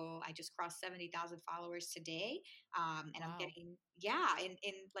grow. I just crossed 70,000 followers today, and I'm Wow. getting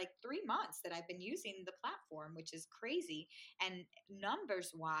in like 3 months that I've been using the platform, which is crazy. And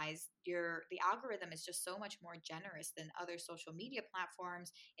numbers wise, the algorithm is just so much more generous than other social media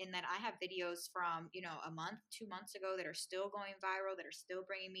platforms, in that I have videos from a month 2 months ago that are still going viral, that are still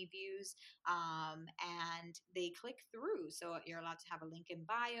bringing me views, and they click through. So you're allowed to have a link in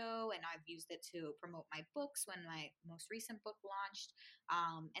bio, and I've used it to promote my books when my most recent book launched.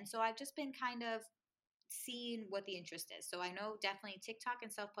 And so I've just been kind of seeing what the interest is. So I know definitely TikTok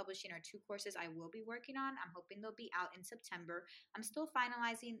and self publishing are two courses I will be working on. I'm hoping they'll be out in September. I'm still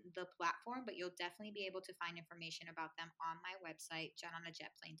finalizing the platform, but you'll definitely be able to find information about them on my website,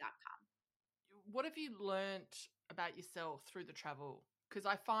 JenOnAJetPlane.com. What have you learnt about yourself through the travel? Because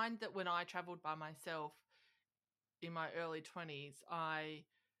I find that when I traveled by myself in my early 20s, I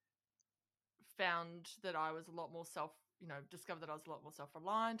found that I was a lot more discovered that I was a lot more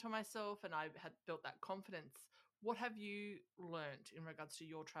self-reliant on myself and I had built that confidence. What have you learnt in regards to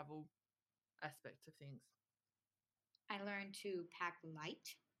your travel aspect of things? I learned to pack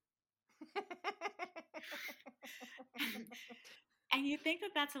light. And you think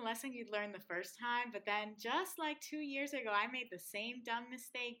that that's a lesson you'd learn the first time, but then just like 2 years ago, I made the same dumb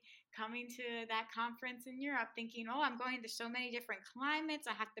mistake coming to that conference in Europe, thinking, oh, I'm going to so many different climates.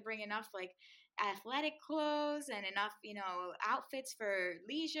 I have to bring enough like athletic clothes and enough, outfits for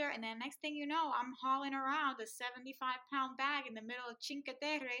leisure. And then next thing you know, I'm hauling around a 75-pound bag in the middle of Cinque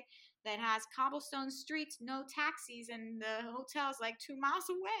Terre that has cobblestone streets, no taxis, and the hotel's like 2 miles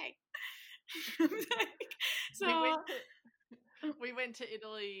away. we So went to we went to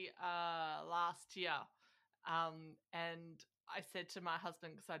Italy last year, and I said to my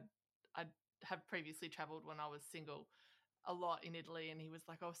husband, because I'd have previously travelled when I was single a lot in Italy, and he was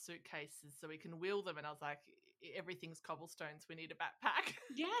like, "Oh, suitcases, so we can wheel them." And I was like, "Everything's cobblestones. We need a backpack."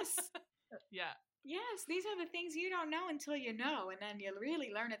 yes, Yeah. yes, these are the things you don't know until you know, and then you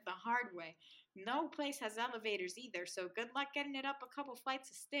really learn it the hard way. No place has elevators either, so good luck getting it up a couple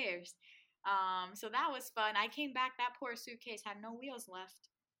flights of stairs. So that was fun. I came back, that poor suitcase had no wheels left.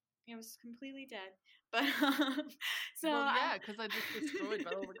 It was completely dead. But so Well, I, yeah, because I just destroyed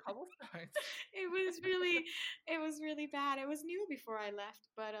by all the cobblestones. it was really, it was really bad. It was new before I left,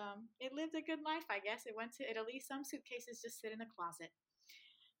 but it lived a good life, I guess. It went to Italy. Some suitcases just sit in a closet.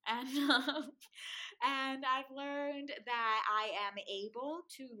 And and I've learned that I am able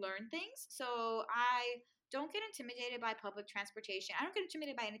to learn things. So I don't get intimidated by public transportation. I don't get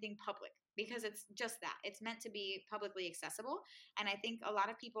intimidated by anything public because it's just that. It's meant to be publicly accessible. And I think a lot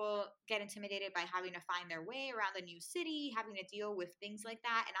of people get intimidated by having to find their way around a new city, having to deal with things like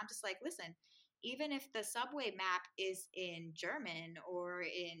that. And I'm just like, listen, even if the subway map is in German or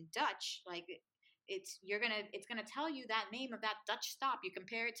in Dutch, like it's gonna tell you that name of that Dutch stop. You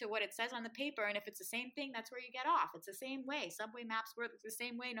compare it to what it says on the paper, and if it's the same thing, that's where you get off. It's the same way. Subway maps work the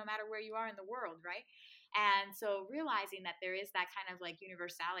same way no matter where you are in the world, right? And so realizing that there is that kind of like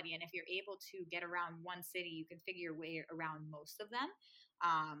universality, and if you're able to get around one city, you can figure your way around most of them.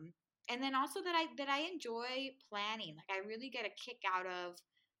 And then also that I enjoy planning. Like I really get a kick out of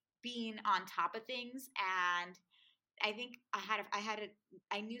being on top of things. And I think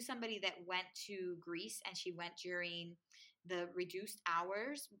I knew somebody that went to Greece, and she went during the reduced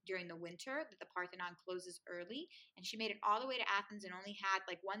hours during the winter that the Parthenon closes early, and she made it all the way to Athens and only had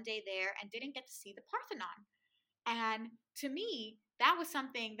like one day there and didn't get to see the Parthenon. And to me, that was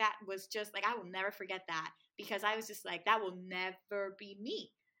something that was just like, I will never forget that, because I was just like, that will never be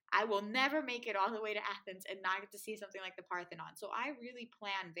me. I will never make it all the way to Athens and not get to see something like the Parthenon. So I really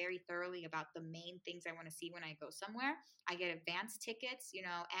plan very thoroughly about the main things I want to see when I go somewhere. I get advance tickets,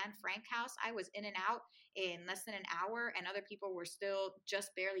 Anne Frank House. I was in and out in less than an hour, and other people were still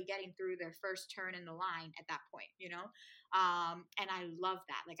just barely getting through their first turn in the line at that point. And I love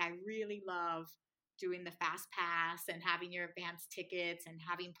that. Like, I really love doing the fast pass and having your advance tickets and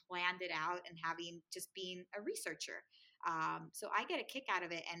having planned it out and having just being a researcher. So I get a kick out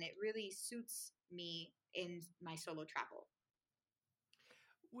of it, and it really suits me in my solo travel.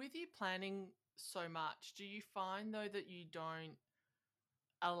 With you planning so much, do you find though that you don't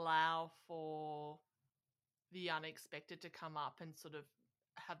allow for the unexpected to come up and sort of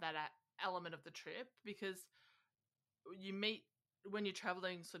have that element of the trip? Because you meet when you're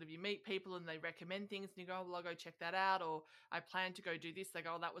traveling, sort of you meet people and they recommend things and you go, oh, well, I'll go check that out, or I plan to go do this. They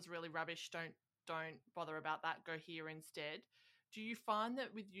go, oh, that was really rubbish. Don't bother about that. Go here instead. Do you find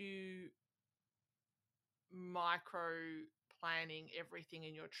that with you micro planning everything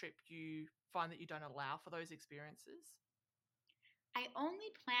in your trip, you find that you don't allow for those experiences? I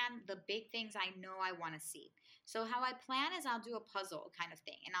only plan the big things I know I want to see. So how I plan is I'll do a puzzle kind of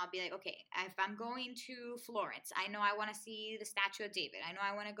thing. And I'll be like, okay, if I'm going to Florence, I know I want to see the Statue of David. I know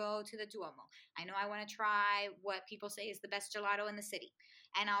I want to go to the Duomo. I know I want to try what people say is the best gelato in the city.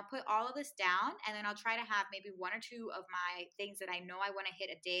 And I'll put all of this down, and then I'll try to have maybe one or two of my things that I know I want to hit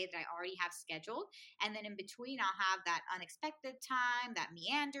a day that I already have scheduled. And then in between, I'll have that unexpected time, that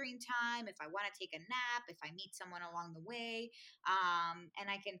meandering time, if I want to take a nap, if I meet someone along the way, and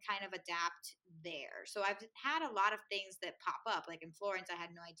I can kind of adapt there. So I've had a lot of things that pop up. Like in Florence, I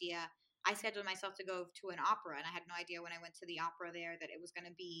had no idea. I scheduled myself to go to an opera, and I had no idea when I went to the opera there that it was going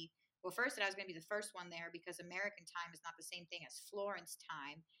to be, well, first that I was going to be the first one there because American time is not the same thing as Florence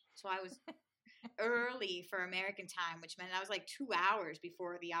time. So I was early for American time, which meant I was like 2 hours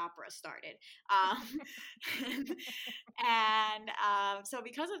before the opera started. So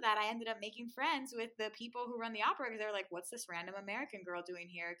because of that, I ended up making friends with the people who run the opera because they're like, what's this random American girl doing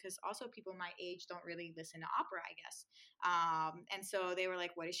here? Because also people my age don't really listen to opera, I guess. And so they were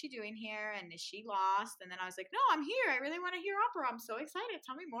like, what is she doing here? And is she lost? And then I was like, no, I'm here. I really want to hear opera. I'm so excited.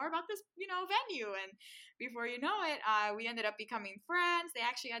 Tell me more about this, venue. And before you know it, we ended up becoming friends. They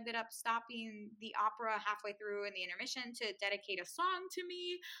actually ended up stopping the opera halfway through in the intermission to dedicate a song to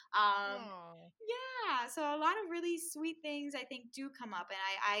me. Yeah, so a lot of really sweet things I think do come up, and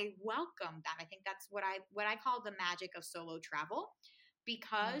I welcome that. I think that's what I call the magic of solo travel,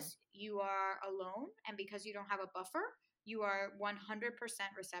 because you are alone and because you don't have a buffer. You are 100%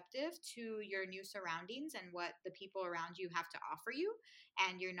 receptive to your new surroundings and what the people around you have to offer you.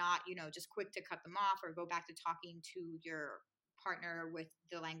 And you're not, just quick to cut them off or go back to talking to your partner with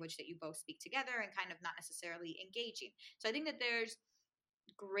the language that you both speak together and kind of not necessarily engaging. So I think that there's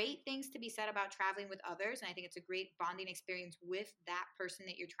great things to be said about traveling with others. And I think it's a great bonding experience with that person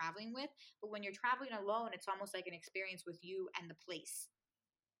that you're traveling with. But when you're traveling alone, it's almost like an experience with you and the place.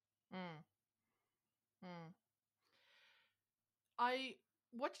 I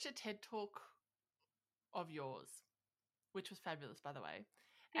watched a TED Talk of yours, which was fabulous, by the way.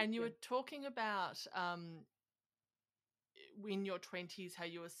 And you were talking about in your 20s how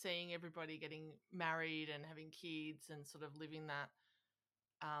you were seeing everybody getting married and having kids and sort of living that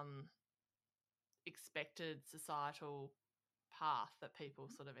expected societal path that people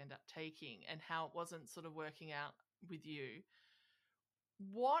sort of end up taking, and how it wasn't sort of working out with you.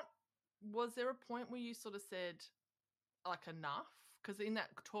 What was there a point where you sort of said, like, enough? Because in that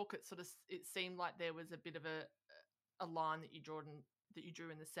talk, it seemed like there was a bit of a line that you drew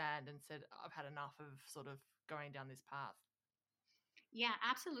in the sand and said, I've had enough of sort of going down this path. Yeah,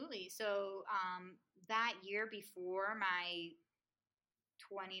 absolutely. So that year before my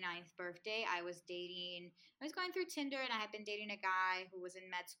 29th birthday, I was going through Tinder, and I had been dating a guy who was in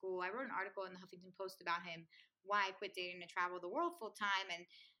med school. I wrote an article in the Huffington Post about him, why I quit dating to travel the world full time. And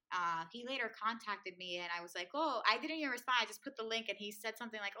he later contacted me, and I was like, oh, I didn't even respond. I just put the link, and he said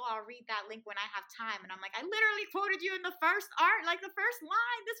something like, oh, I'll read that link when I have time. And I'm like, I literally quoted you in the first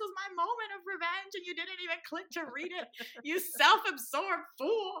line. This was my moment of revenge, and you didn't even click to read it. You self-absorbed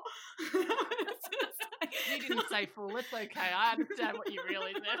fool. You didn't say fool. It's okay. I understand what you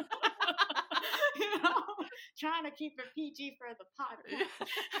really said. Trying to keep it PG for the podcast.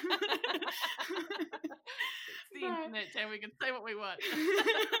 It's the internet, and we can say what we want.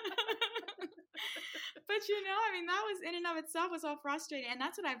 But that was in and of itself was so frustrating. And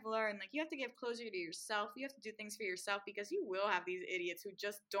that's what I've learned. Like, you have to give closure to yourself. You have to do things for yourself, because you will have these idiots who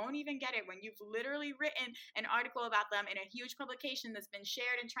just don't even get it when you've literally written an article about them in a huge publication that's been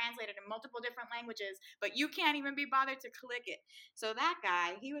shared and translated in multiple different languages, but you can't even be bothered to click it. So that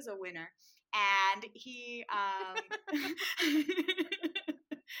guy, he was a winner. And he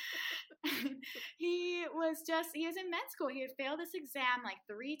he was in med school. He had failed this exam like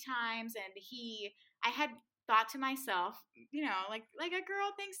 3 times, and I had thought to myself, like a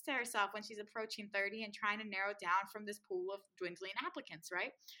girl thinks to herself when she's approaching 30 and trying to narrow down from this pool of dwindling applicants,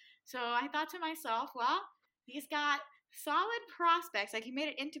 right? So I thought to myself, well, he's got solid prospects. Like, he made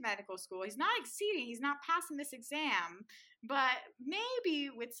it into medical school. He's not exceeding. He's not passing this exam. But maybe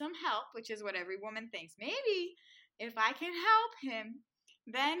with some help, which is what every woman thinks, maybe if I can help him,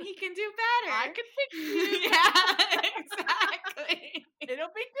 then he can do better. I can fix you. Yeah, exactly.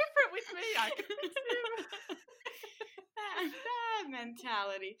 It'll be different with me. I can fix you. that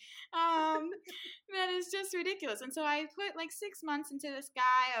mentality. That is just ridiculous. And so I put like 6 months into this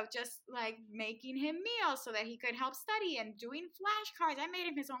guy of just like making him meals so that he could help study and doing flashcards. I made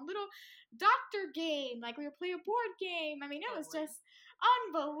him his own little doctor game. Like we would play a board game. I mean, it was just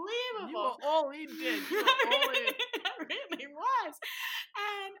unbelievable. You were all in, Jen. You were all in. It really was.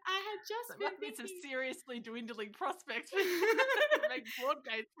 And I had just been thinking... It's a seriously dwindling prospect to make board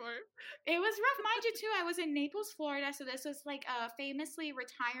games for him. It was rough. Mind you, too, I was in Naples, Florida, so this was like a famously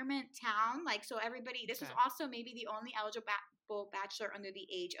retirement town. Like, so everybody... This was also maybe the only eligible bachelor under the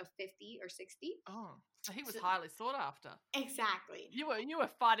age of 50 or 60. Oh, so he was highly sought after. Exactly. You were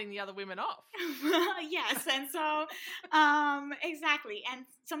fighting the other women off. Yes, and so exactly, and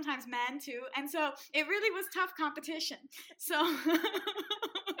sometimes men too, and so it really was tough competition. So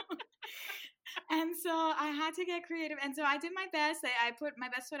and so I had to get creative, and so I did my best. I put my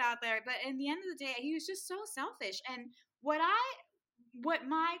best foot out there, but in the end of the day, he was just so selfish. And what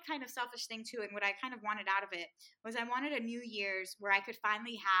my kind of selfish thing too, and what I kind of wanted out of it was I wanted a New Year's where I could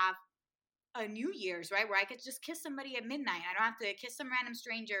finally have a New Year's, right? Where I could just kiss somebody at midnight. I don't have to kiss some random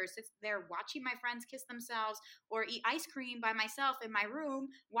stranger, sit there watching my friends kiss themselves, or eat ice cream by myself in my room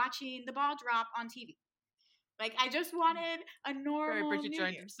watching the ball drop on TV. Like, I just wanted a normal Very Bridget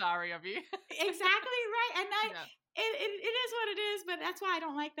Jones, I'm sorry of you. Exactly right. And it is what it is, but that's why I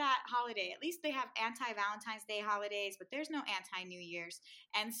don't like that holiday. At least they have anti-Valentine's Day holidays, but there's no anti-New Year's.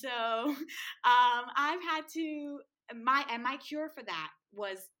 And so I've had to, my cure for that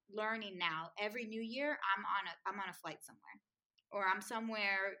was learning now every New Year I'm on a flight somewhere, or I'm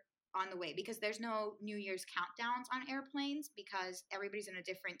somewhere on the way, because there's no New Year's countdowns on airplanes because everybody's in a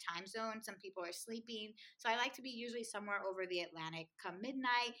different time zone. Some people are sleeping. So I like to be usually somewhere over the Atlantic come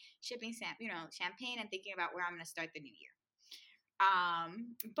midnight, shipping champagne and thinking about where I'm going to start the new year.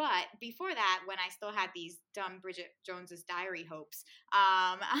 But before that, when I still had these dumb Bridget Jones's Diary hopes,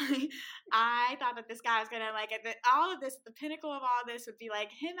 I thought that this guy was gonna all of this, the pinnacle of all this would be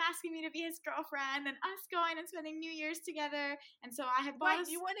like him asking me to be his girlfriend and us going and spending New Year's together. And so I had bought.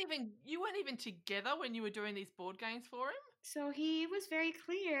 You weren't even together when you were doing these board games for him? So he was very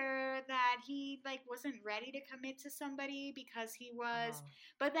clear that he wasn't ready to commit to somebody because he was,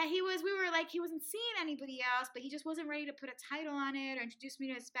 but that he wasn't seeing anybody else, but he just wasn't ready to put a title on it or introduce me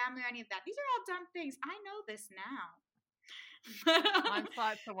to his family or any of that. These are all dumb things. I know this now.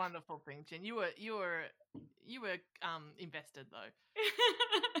 Hindsight's a wonderful thing, Jen. You were invested though.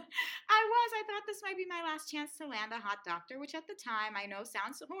 I thought this might be my last chance to land a hot doctor, which at the time I know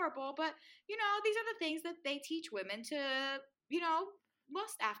sounds horrible, but these are the things that they teach women to,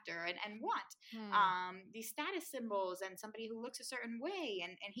 lust after and want. These status symbols and somebody who looks a certain way,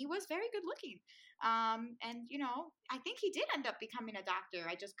 and he was very good looking. And I think he did end up becoming a doctor.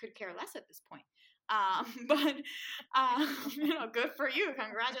 I just could care less at this point. But good for you.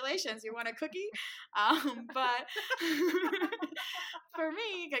 Congratulations. You want a cookie? But for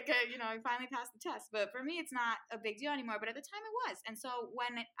me, I finally passed the test, but for me, it's not a big deal anymore. But at the time it was. And so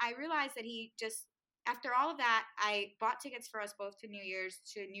when I realized that after all of that, I bought tickets for us both to New Year's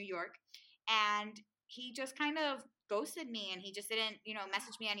to New York, and he just kind of ghosted me, and he just didn't,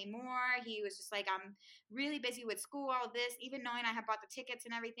 message me anymore. He was just like, I'm really busy with school, all of this, even knowing I had bought the tickets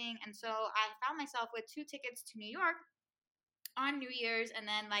and everything. And so I found myself with 2 tickets to New York on New Year's, and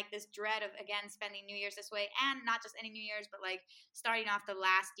then this dread of, again, spending New Year's this way, and not just any New Year's, but starting off the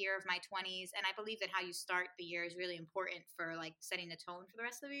last year of my 20s. And I believe that how you start the year is really important for setting the tone for the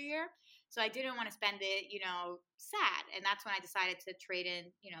rest of the year. So I didn't want to spend it, sad. And that's when I decided to trade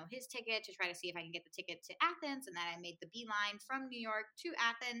in, his ticket to try to see if I can get the ticket to Athens. And then I made the beeline from New York to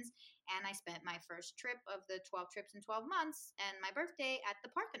Athens. And I spent my first trip of the 12 trips in 12 months and my birthday at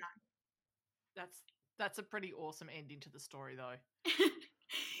the Parthenon. That's a pretty awesome ending to the story, though.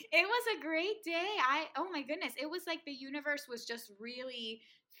 It was a great day. Oh my goodness. It was like the universe was just really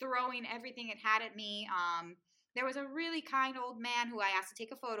throwing everything it had at me. There was a really kind old man who I asked to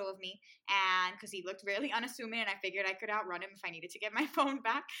take a photo of me, and because he looked really unassuming, and I figured I could outrun him if I needed to get my phone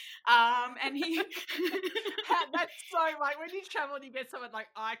back. And he that's so right. When you travel and you get someone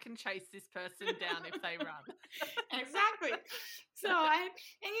I can chase this person down if they run. Exactly. So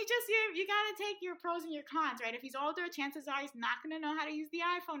you gotta take your pros and your cons, right? If he's older, chances are he's not gonna know how to use the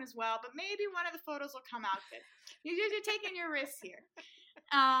iPhone as well, but maybe one of the photos will come out good. You're taking your risks here.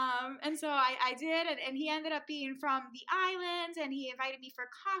 And so I did, and he ended up being from the islands, and he invited me for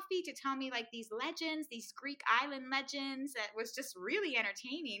coffee to tell me like these legends, these Greek island legends that was just really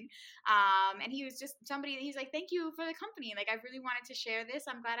entertaining. And he was just somebody, he's like, thank you for the company. Like, I really wanted to share this.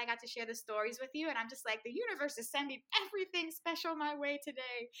 I'm glad I got to share the stories with you. And I'm just like, the universe is sending everything special my way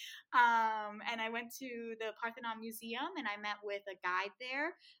today. And I went to the Parthenon Museum, and I met with a guide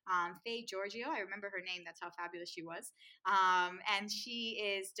there, Faye Giorgio. I remember her name. That's how fabulous she was. And she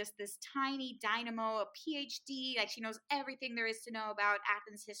is just this tiny dynamo, a PhD. Like, she knows everything there is to know about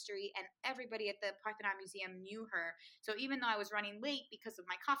Athens history, and everybody at the Parthenon Museum knew her. So even though I was running late because of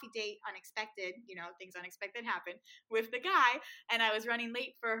my coffee date, unexpected, things unexpected happen with the guy, and I was running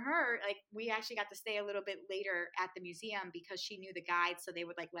late for her, like, we actually got to stay a little bit later at the museum because she knew the guide, so they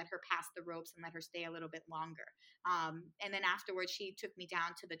would like let her pass the ropes and let her stay a little bit longer. And then afterwards, she took me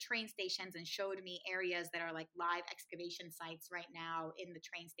down to the train stations and showed me areas that are like live excavation sites right now in the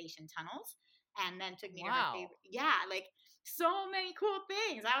train station tunnels. And then took me to her favorite. Yeah, like so many cool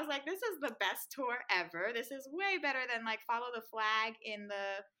things. I was like, this is the best tour ever. This is way better than like follow the flag in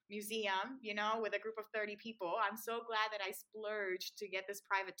the museum, with a group of 30 people. I'm so glad that I splurged to get this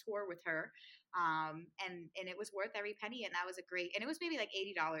private tour with her. And it was worth every penny. And that was and it was maybe like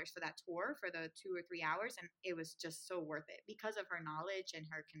 $80 for that tour for the 2 or 3 hours. And it was just so worth it because of her knowledge and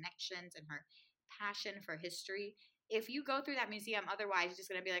her connections and her passion for history. If you go through that museum, otherwise you're just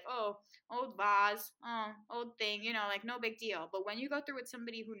going to be like, oh, old vase, oh, old thing, like no big deal. But when you go through with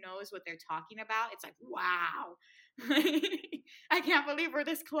somebody who knows what they're talking about, it's like, wow, I can't believe we're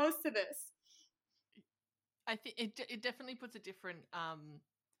this close to this. I think it definitely puts a different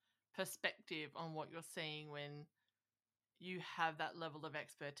perspective on what you're seeing when you have that level of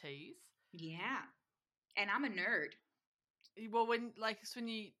expertise. Yeah. And I'm a nerd. Well, when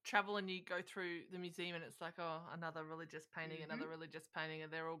you travel and you go through the museum and it's like, oh, another religious painting, another religious painting, and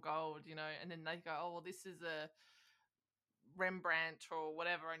they're all gold, and then they go, oh, well, this is a Rembrandt or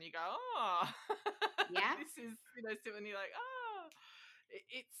whatever, and you go, oh, yeah, this is, and you're like, oh,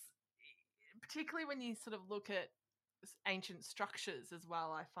 it's particularly when you sort of look at ancient structures as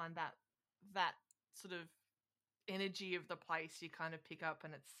well. I find that sort of energy of the place you kind of pick up,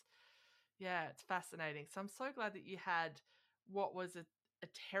 and it's fascinating. So I'm so glad that you had what was a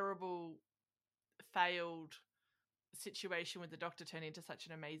terrible failed situation with the doctor turn into such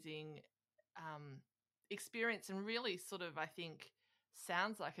an amazing experience, and really sort of, I think,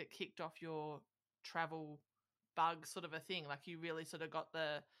 sounds like it kicked off your travel bug sort of a thing. Like, you really sort of got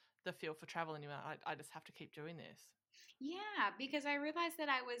the feel for travel, and you went, I just have to keep doing this. Yeah, because I realized that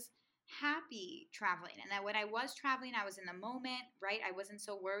I was happy traveling, and that when I was traveling, I was in the moment, right? I wasn't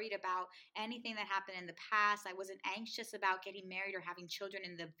so worried about anything that happened in the past. I wasn't anxious about getting married or having children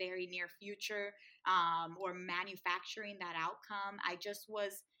in the very near future, or manufacturing that outcome. I just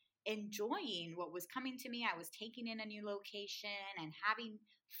was enjoying what was coming to me. I was taking in a new location and having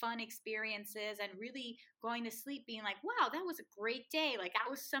fun experiences, and really going to sleep being like, wow, that was a great day. Like, that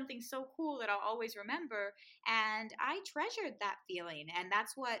was something so cool that I'll always remember. And I treasured that feeling. And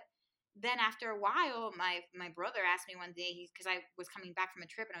that's what, then after a while, my brother asked me one day, because I was coming back from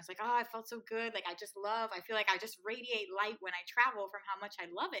a trip, and I was like, oh, I felt so good. Like, I feel like I just radiate light when I travel from how much I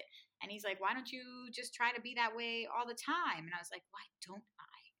love it. And he's like, why don't you just try to be that way all the time? And I was like, why don't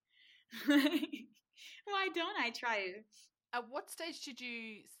I? Why don't I try to? At what stage did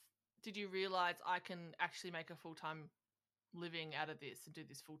you realize I can actually make a full-time living out of this and do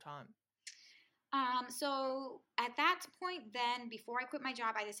this full-time? So at that point, then, before I quit my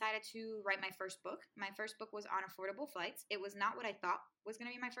job, I decided to write my first book. My first book was on affordable flights. It was not what I thought was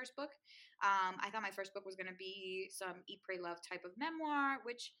going to be my first book. I thought my first book was going to be some Eat, Pray, Love type of memoir,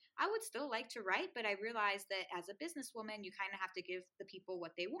 which I would still like to write, but I realized that as a businesswoman, you kind of have to give the people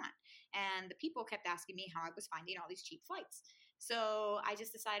what they want. And the people kept asking me how I was finding all these cheap flights. So I just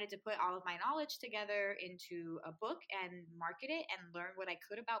decided to put all of my knowledge together into a book and market it, and learn what I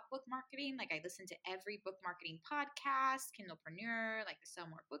could about book marketing. Like, I listened to every book marketing podcast, Kindlepreneur, like the Sell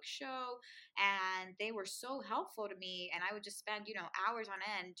More Book Show, and they were so helpful to me. And I would just spend, hours on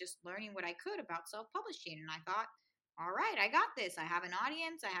end just learning what I could about self-publishing. And I thought, all right, I got this. I have an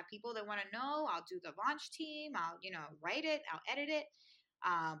audience. I have people that want to know. I'll do the launch team. I'll, write it. I'll edit it,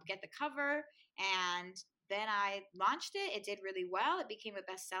 get the cover. And then I launched it. It did really well. It became a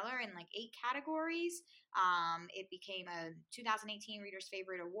bestseller in like 8 categories. It became a 2018 Reader's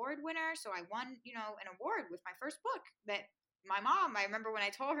Favorite Award winner. So I won, an award with my first book. That my mom, I remember when I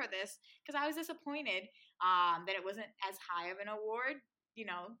told her this, because I was disappointed that it wasn't as high of an award,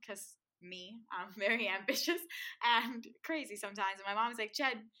 because me, I'm very ambitious and crazy sometimes. And my mom was like,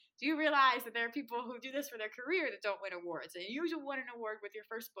 Jen, Do you realize that there are people who do this for their career that don't win awards? And you should win an award with your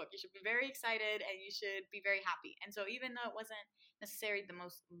first book. You should be very excited and you should be very happy. And so even though it wasn't necessarily the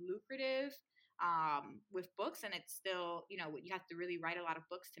most lucrative with books, and it's still, you have to really write a lot of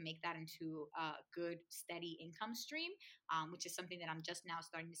books to make that into a good, steady income stream, which is something that I'm just now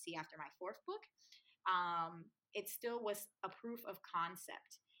starting to see after my fourth book. It still was a proof of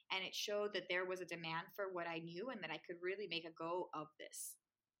concept. And it showed that there was a demand for what I knew and that I could really make a go of this.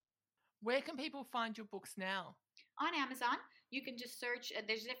 Where can people find your books now? On Amazon. You can just search,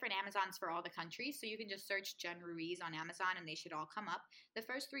 there's different Amazons for all the countries, so you can just search Jen Ruiz on Amazon and they should all come up. The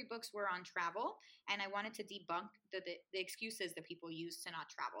first 3 books were on travel, and I wanted to debunk the excuses that people use to not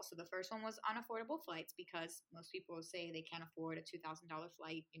travel. So the first one was unaffordable flights, because most people say they can't afford a $2,000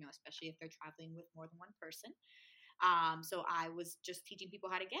 flight, especially if they're traveling with more than one person. So I was just teaching people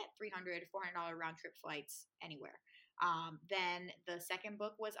how to get $300, $400 round trip flights anywhere. Then the second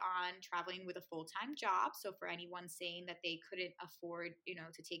book was on traveling with a full-time job. So for anyone saying that they couldn't afford,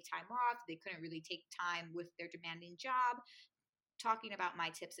 to take time off, they couldn't really take time with their demanding job, talking about my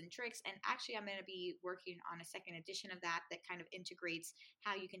tips and tricks. And actually, I'm going to be working on a second edition of that kind of integrates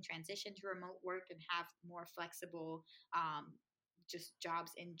how you can transition to remote work and have more flexible just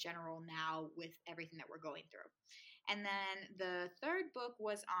jobs in general now with everything that we're going through. And then the third book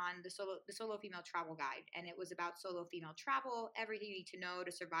was on the solo female travel guide, and it was about solo female travel, everything you need to know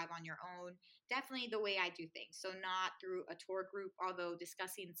to survive on your own. Definitely the way I do things. So not through a tour group, although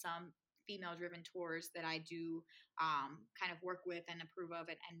discussing some female-driven tours that I do kind of work with and approve of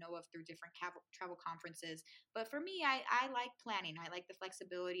and know of through different travel conferences. But for me, I like planning. I like the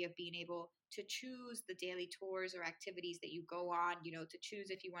flexibility of being able to choose the daily tours or activities that you go on, to choose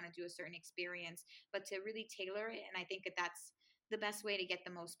if you want to do a certain experience, but to really tailor it. And I think that that's the best way to get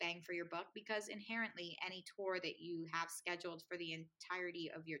the most bang for your buck, because inherently any tour that you have scheduled for the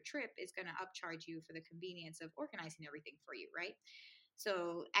entirety of your trip is going to upcharge you for the convenience of organizing everything for you, right?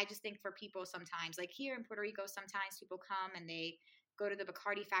 So I just think for people sometimes, like here in Puerto Rico, sometimes people come and they go to the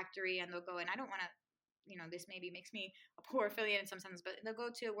Bacardi factory and they'll go, and I don't want to, this maybe makes me a poor affiliate in some sense, but they'll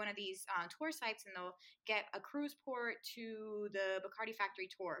go to one of these tour sites and they'll get a cruise port to the Bacardi factory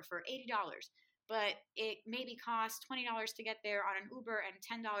tour for $80. But it maybe costs $20 to get there on an Uber and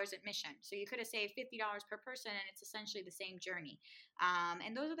 $10 admission. So you could have saved $50 per person, and it's essentially the same journey.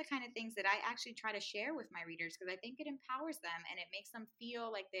 And those are the kind of things that I actually try to share with my readers, because I think it empowers them and it makes them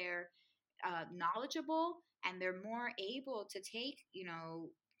feel like they're knowledgeable and they're more able to take,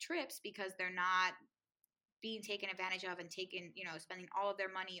 trips, because they're not being taken advantage of and spending all of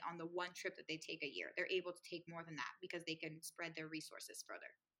their money on the one trip that they take a year. They're able to take more than that because they can spread their resources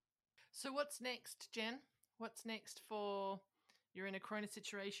further. So what's next, Jen? What's next for, you're in a Corona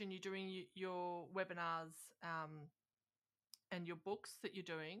situation, you're doing your webinars and your books that you're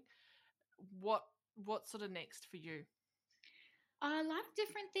doing. What's sort of next for you? A lot of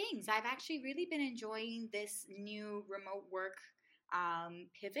different things. I've actually really been enjoying this new remote work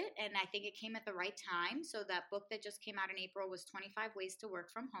pivot, and I think it came at the right time. So that book that just came out in April was 25 Ways to Work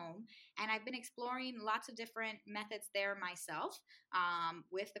from Home, and I've been exploring lots of different methods there myself,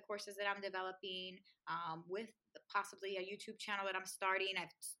 with the courses that I'm developing, with possibly a YouTube channel that I'm starting.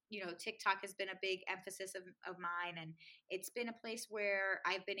 TikTok has been a big emphasis of mine, and it's been a place where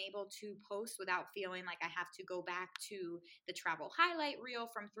I've been able to post without feeling like I have to go back to the travel highlight reel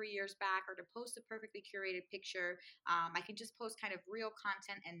from 3 years back, or to post a perfectly curated picture. I can just post kind of real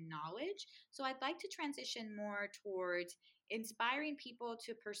content and knowledge. So I'd like to transition more towards inspiring people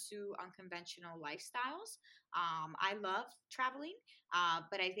to pursue unconventional lifestyles. I love traveling,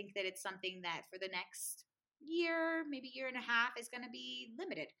 but I think that it's something that for the next year, maybe year and a half, is going to be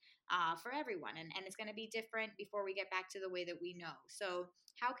limited for everyone. And it's going to be different before we get back to the way that we know. So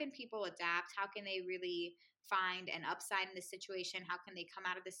how can people adapt? How can they really find an upside in this situation? How can they come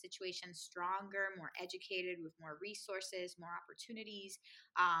out of this situation stronger, more educated, with more resources, more opportunities?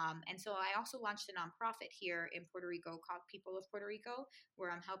 And so I also launched a nonprofit here in Puerto Rico called People of Puerto Rico, where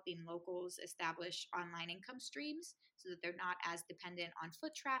I'm helping locals establish online income streams so that they're not as dependent on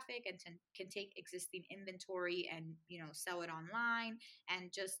foot traffic, and can take existing inventory and sell it online,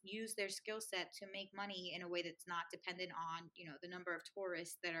 and just use their skill set to make money in a way that's not dependent on the number of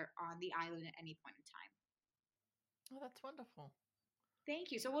tourists that are on the island at any point in time. Oh, that's wonderful. Thank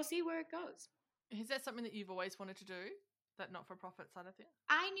you. So we'll see where it goes. Is that something that you've always wanted to do, that not-for-profit side of things?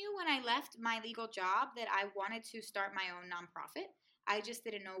 I knew when I left my legal job that I wanted to start my own nonprofit. I just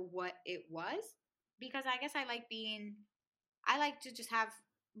didn't know what it was, because I guess I like to just have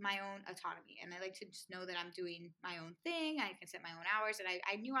my own autonomy, and I like to just know that I'm doing my own thing. I can set my own hours, and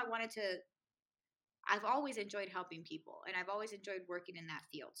I knew I I've always enjoyed helping people, and I've always enjoyed working in that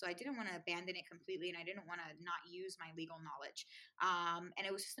field. So I didn't want to abandon it completely, and I didn't want to not use my legal knowledge. And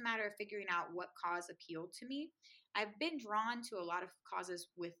it was just a matter of figuring out what cause appealed to me. I've been drawn to a lot of causes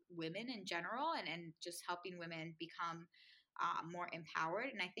with women in general, and just helping women become more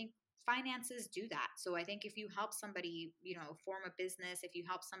empowered. And I think finances do that. So I think if you help somebody, form a business, if you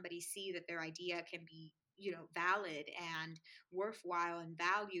help somebody see that their idea can be, valid and worthwhile and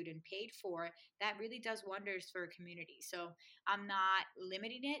valued and paid for, that really does wonders for a community. So I'm not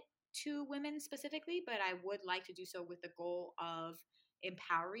limiting it to women specifically, but I would like to do so with the goal of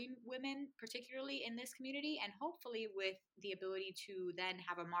empowering women, particularly in this community, and hopefully with the ability to then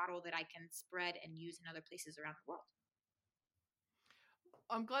have a model that I can spread and use in other places around the world.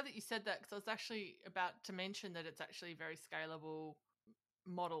 I'm glad that you said that, because I was actually about to mention that it's actually a very scalable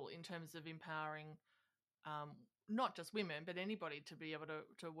model in terms of empowering not just women, but anybody to be able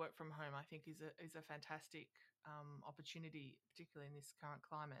to work from home. I think is a fantastic opportunity, particularly in this current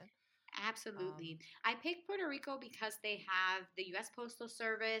climate. Absolutely. I picked Puerto Rico because they have the US Postal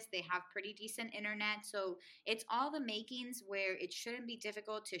Service, they have pretty decent internet. So it's all the makings where it shouldn't be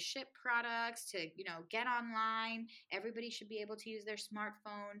difficult to ship products, to, get online. Everybody should be able to use their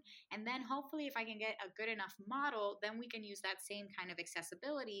smartphone. And then hopefully if I can get a good enough model, then we can use that same kind of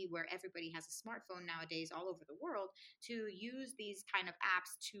accessibility where everybody has a smartphone nowadays all over the world to use these kind of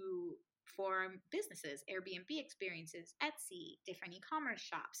apps to form businesses, Airbnb experiences, Etsy, different e-commerce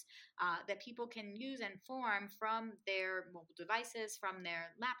shops that people can use and form from their mobile devices, from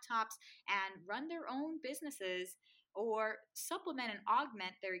their laptops, and run their own businesses or supplement and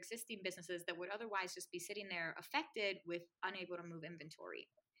augment their existing businesses that would otherwise just be sitting there affected with unable to move inventory.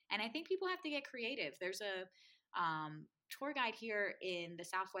 And I think people have to get creative. There's a tour guide here in the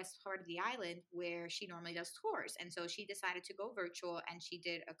southwest part of the island where she normally does tours. And so she decided to go virtual, and she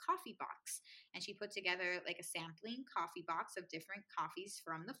did a coffee box, and she put together like a sampling coffee box of different coffees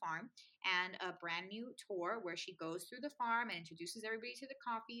from the farm and a brand new tour where she goes through the farm and introduces everybody to the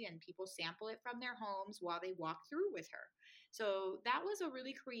coffee, and people sample it from their homes while they walk through with her. So that was a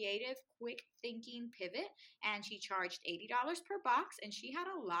really creative, quick thinking pivot. And she charged $80 per box, and she had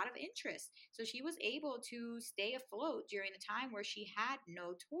a lot of interest. So she was able to stay afloat during the time where she had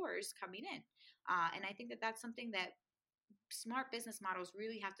no tours coming in. And I think that that's something that smart business models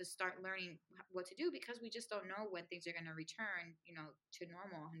really have to start learning what to do, because we just don't know when things are going to return, to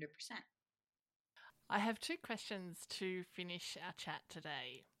normal 100%. I have two questions to finish our chat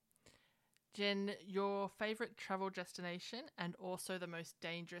today. Jen, your favourite travel destination and also the most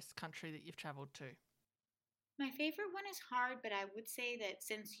dangerous country that you've travelled to? My favorite one is hard, but I would say that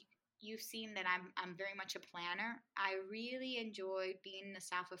since you've seen that I'm very much a planner, I really enjoyed being in the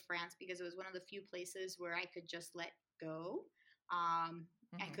south of France because it was one of the few places where I could just let go.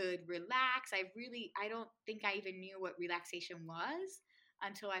 I could relax. I don't think I even knew what relaxation was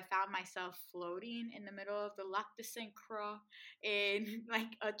until I found myself floating in the middle of the Lac de Saint Croix in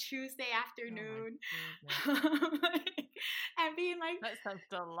like a Tuesday afternoon. And being like, that sounds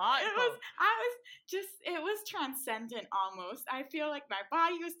delightful. It was transcendent almost. I feel like my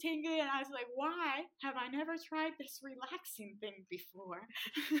body was tingling, and I was like, why have I never tried this relaxing thing before?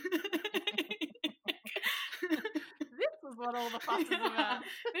 This is what all the fuss is about.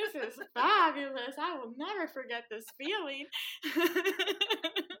 This is fabulous. I will never forget this feeling.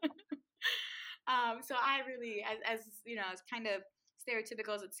 So I really, as kind of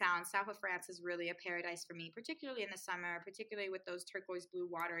stereotypical as it sounds, south of France is really a paradise for me, particularly in the summer, particularly with those turquoise blue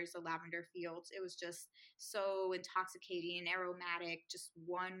waters, the lavender fields. It was just so intoxicating and aromatic, just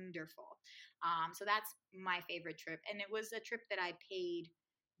wonderful. So that's my favorite trip. And it was a trip that I paid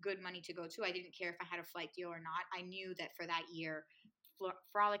good money to go to. I didn't care if I had a flight deal or not. I knew that for that year,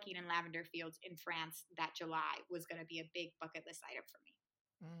 frolicking in lavender fields in France that July was going to be a big bucket list item for me.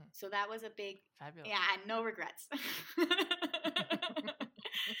 So that was a big, fabulous. Yeah, and no regrets.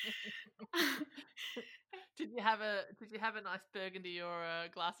 Did you have a nice burgundy or a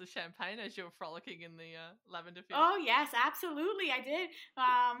glass of champagne as you were frolicking in the lavender field? Oh yes, absolutely, I did.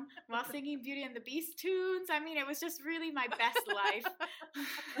 While singing Beauty and the Beast tunes. I mean, it was just really my best life.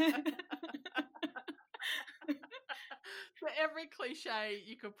 For every cliche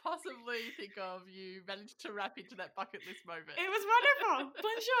you could possibly think of, you managed to wrap into that bucket list moment. It was wonderful.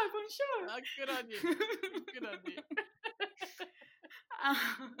 Bonjour. Oh, good on you. Good on you.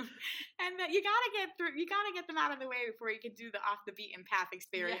 And that you gotta get them out of the way before you can do the off the beaten path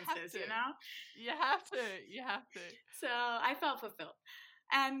experiences. You have to. So I felt fulfilled.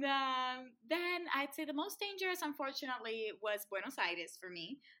 And then I'd say the most dangerous, unfortunately, was Buenos Aires for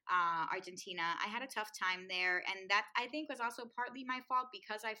me, Argentina. I had a tough time there. And that, I think, was also partly my fault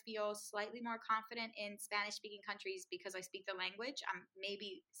because I feel slightly more confident in Spanish-speaking countries because I speak the language. I'm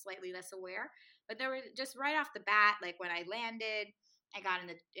maybe slightly less aware. But there were just right off the bat, like when I landed, I got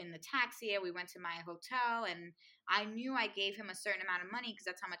in the taxi and we went to my hotel, and I knew I gave him a certain amount of money because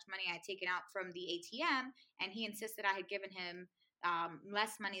that's how much money I had taken out from the ATM, and he insisted I had given him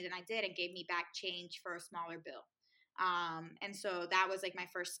less money than I did and gave me back change for a smaller bill. And so that was like my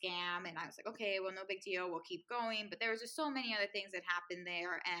first scam, and I was like, okay, well, no big deal, we'll keep going. But there was just so many other things that happened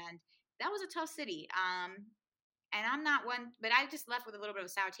there, and that was a tough city. And I'm not one, but I just left with a little bit of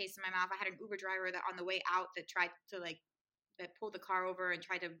a sour taste in my mouth. I had an Uber driver that on the way out that tried to that pulled the car over and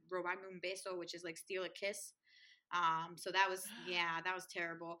tried to robarme un beso, which is like steal a kiss. So that was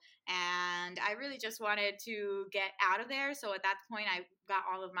terrible. And I really just wanted to get out of there. So at that point, I got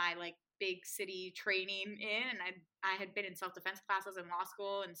all of my like big city training in, and I had been in self-defense classes in law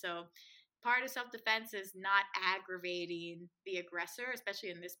school. And so part of self-defense is not aggravating the aggressor,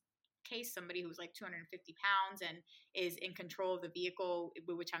 especially in this case, somebody who's like 250 pounds and is in control of the vehicle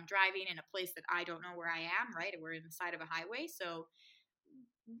which I'm driving in a place that I don't know where I am, right? We're in the side of a highway. So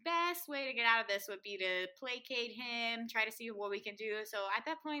best way to get out of this would be to placate him, try to see what we can do. So at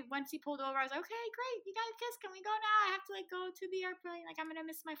that point, once he pulled over, I was like, okay, great, you got a kiss. Can we go now? I have to like go to the airplane. Like I'm going to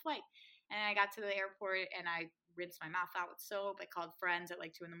miss my flight. And I got to the airport and I rinsed my mouth out with soap. I called friends at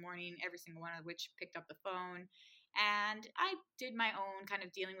like 2 a.m, every single one of which picked up the phone. And I did my own kind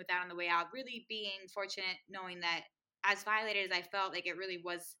of dealing with that on the way out, really being fortunate knowing that as violated as I felt, like it really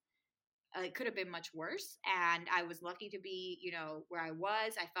was, it could have been much worse. And I was lucky to be, where I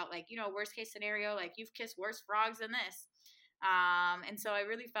was. I felt like, worst case scenario, like you've kissed worse frogs than this. And so I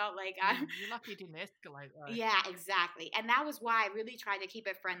really felt like you're lucky it didn't escalate though. Yeah, exactly. And that was why I really tried to keep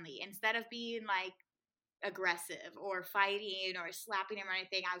it friendly instead of being like aggressive or fighting or slapping him or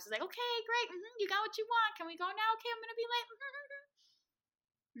anything. I was just like, okay, great, you got what you want. Can we go now? Okay, I'm gonna be late.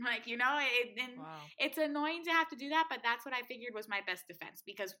 Like, Wow. It's annoying to have to do that, but that's what I figured was my best defense,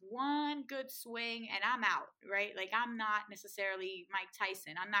 because one good swing and I'm out, right? Like I'm not necessarily Mike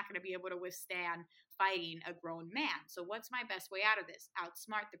Tyson. I'm not going to be able to withstand fighting a grown man. So what's my best way out of this?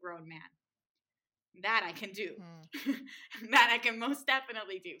 Outsmart the grown man. That I can do. That I can most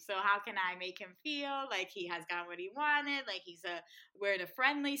definitely do. So how can I make him feel like he has got what he wanted? Like we're in a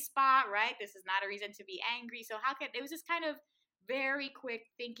friendly spot, right? This is not a reason to be angry. So it was just kind of very quick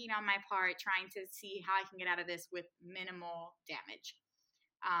thinking on my part, trying to see how I can get out of this with minimal damage.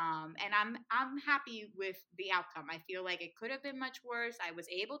 And I'm happy with the outcome. I feel like it could have been much worse. I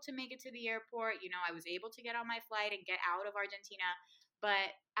was able to make it to the airport. I was able to get on my flight and get out of Argentina.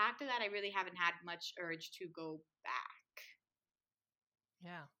 But after that, I really haven't had much urge to go back.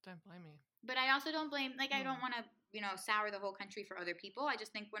 Yeah, don't blame me. But I also don't blame, I don't want to, sour the whole country for other people. I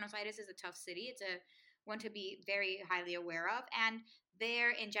just think Buenos Aires is a tough city. It's a one to be very highly aware of. And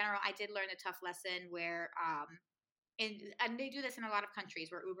there, in general, I did learn a tough lesson where, and they do this in a lot of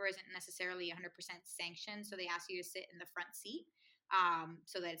countries where Uber isn't necessarily 100% sanctioned. So they ask you to sit in the front seat.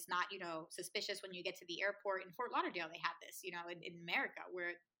 So that it's not, suspicious when you get to the airport. In Fort Lauderdale, they have this, in America,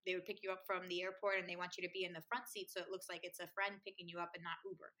 where they would pick you up from the airport and they want you to be in the front seat so it looks like it's a friend picking you up and not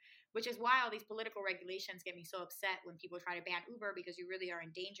Uber, which is why all these political regulations get me so upset when people try to ban Uber, because you really are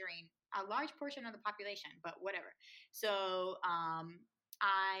endangering a large portion of the population, but whatever. So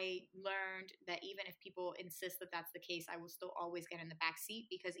I learned that even if people insist that that's the case, I will still always get in the back seat,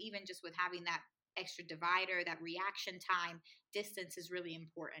 because even just with having that extra divider, that reaction time, distance is really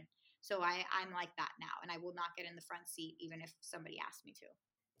important. So I'm like that now, and I will not get in the front seat even if somebody asks me to.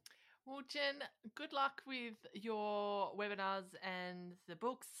 Well, Jen, good luck with your webinars and the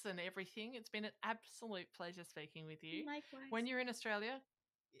books and everything. It's been an absolute pleasure speaking with you. Likewise. When you're in Australia,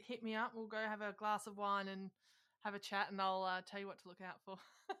 hit me up. We'll go have a glass of wine and have a chat, and I'll tell you what to look out for.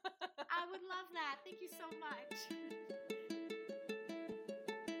 I would love that. Thank you so much.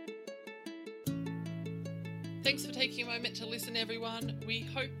 Thanks for taking a moment to listen, everyone. We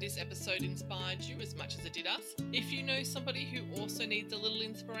hope this episode inspired you as much as it did us. If you know somebody who also needs a little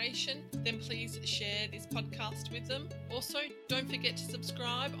inspiration, then please share this podcast with them. Also, don't forget to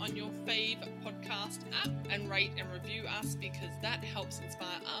subscribe on your fave podcast app and rate and review us, because that helps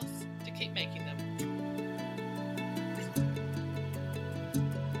inspire us to keep making them.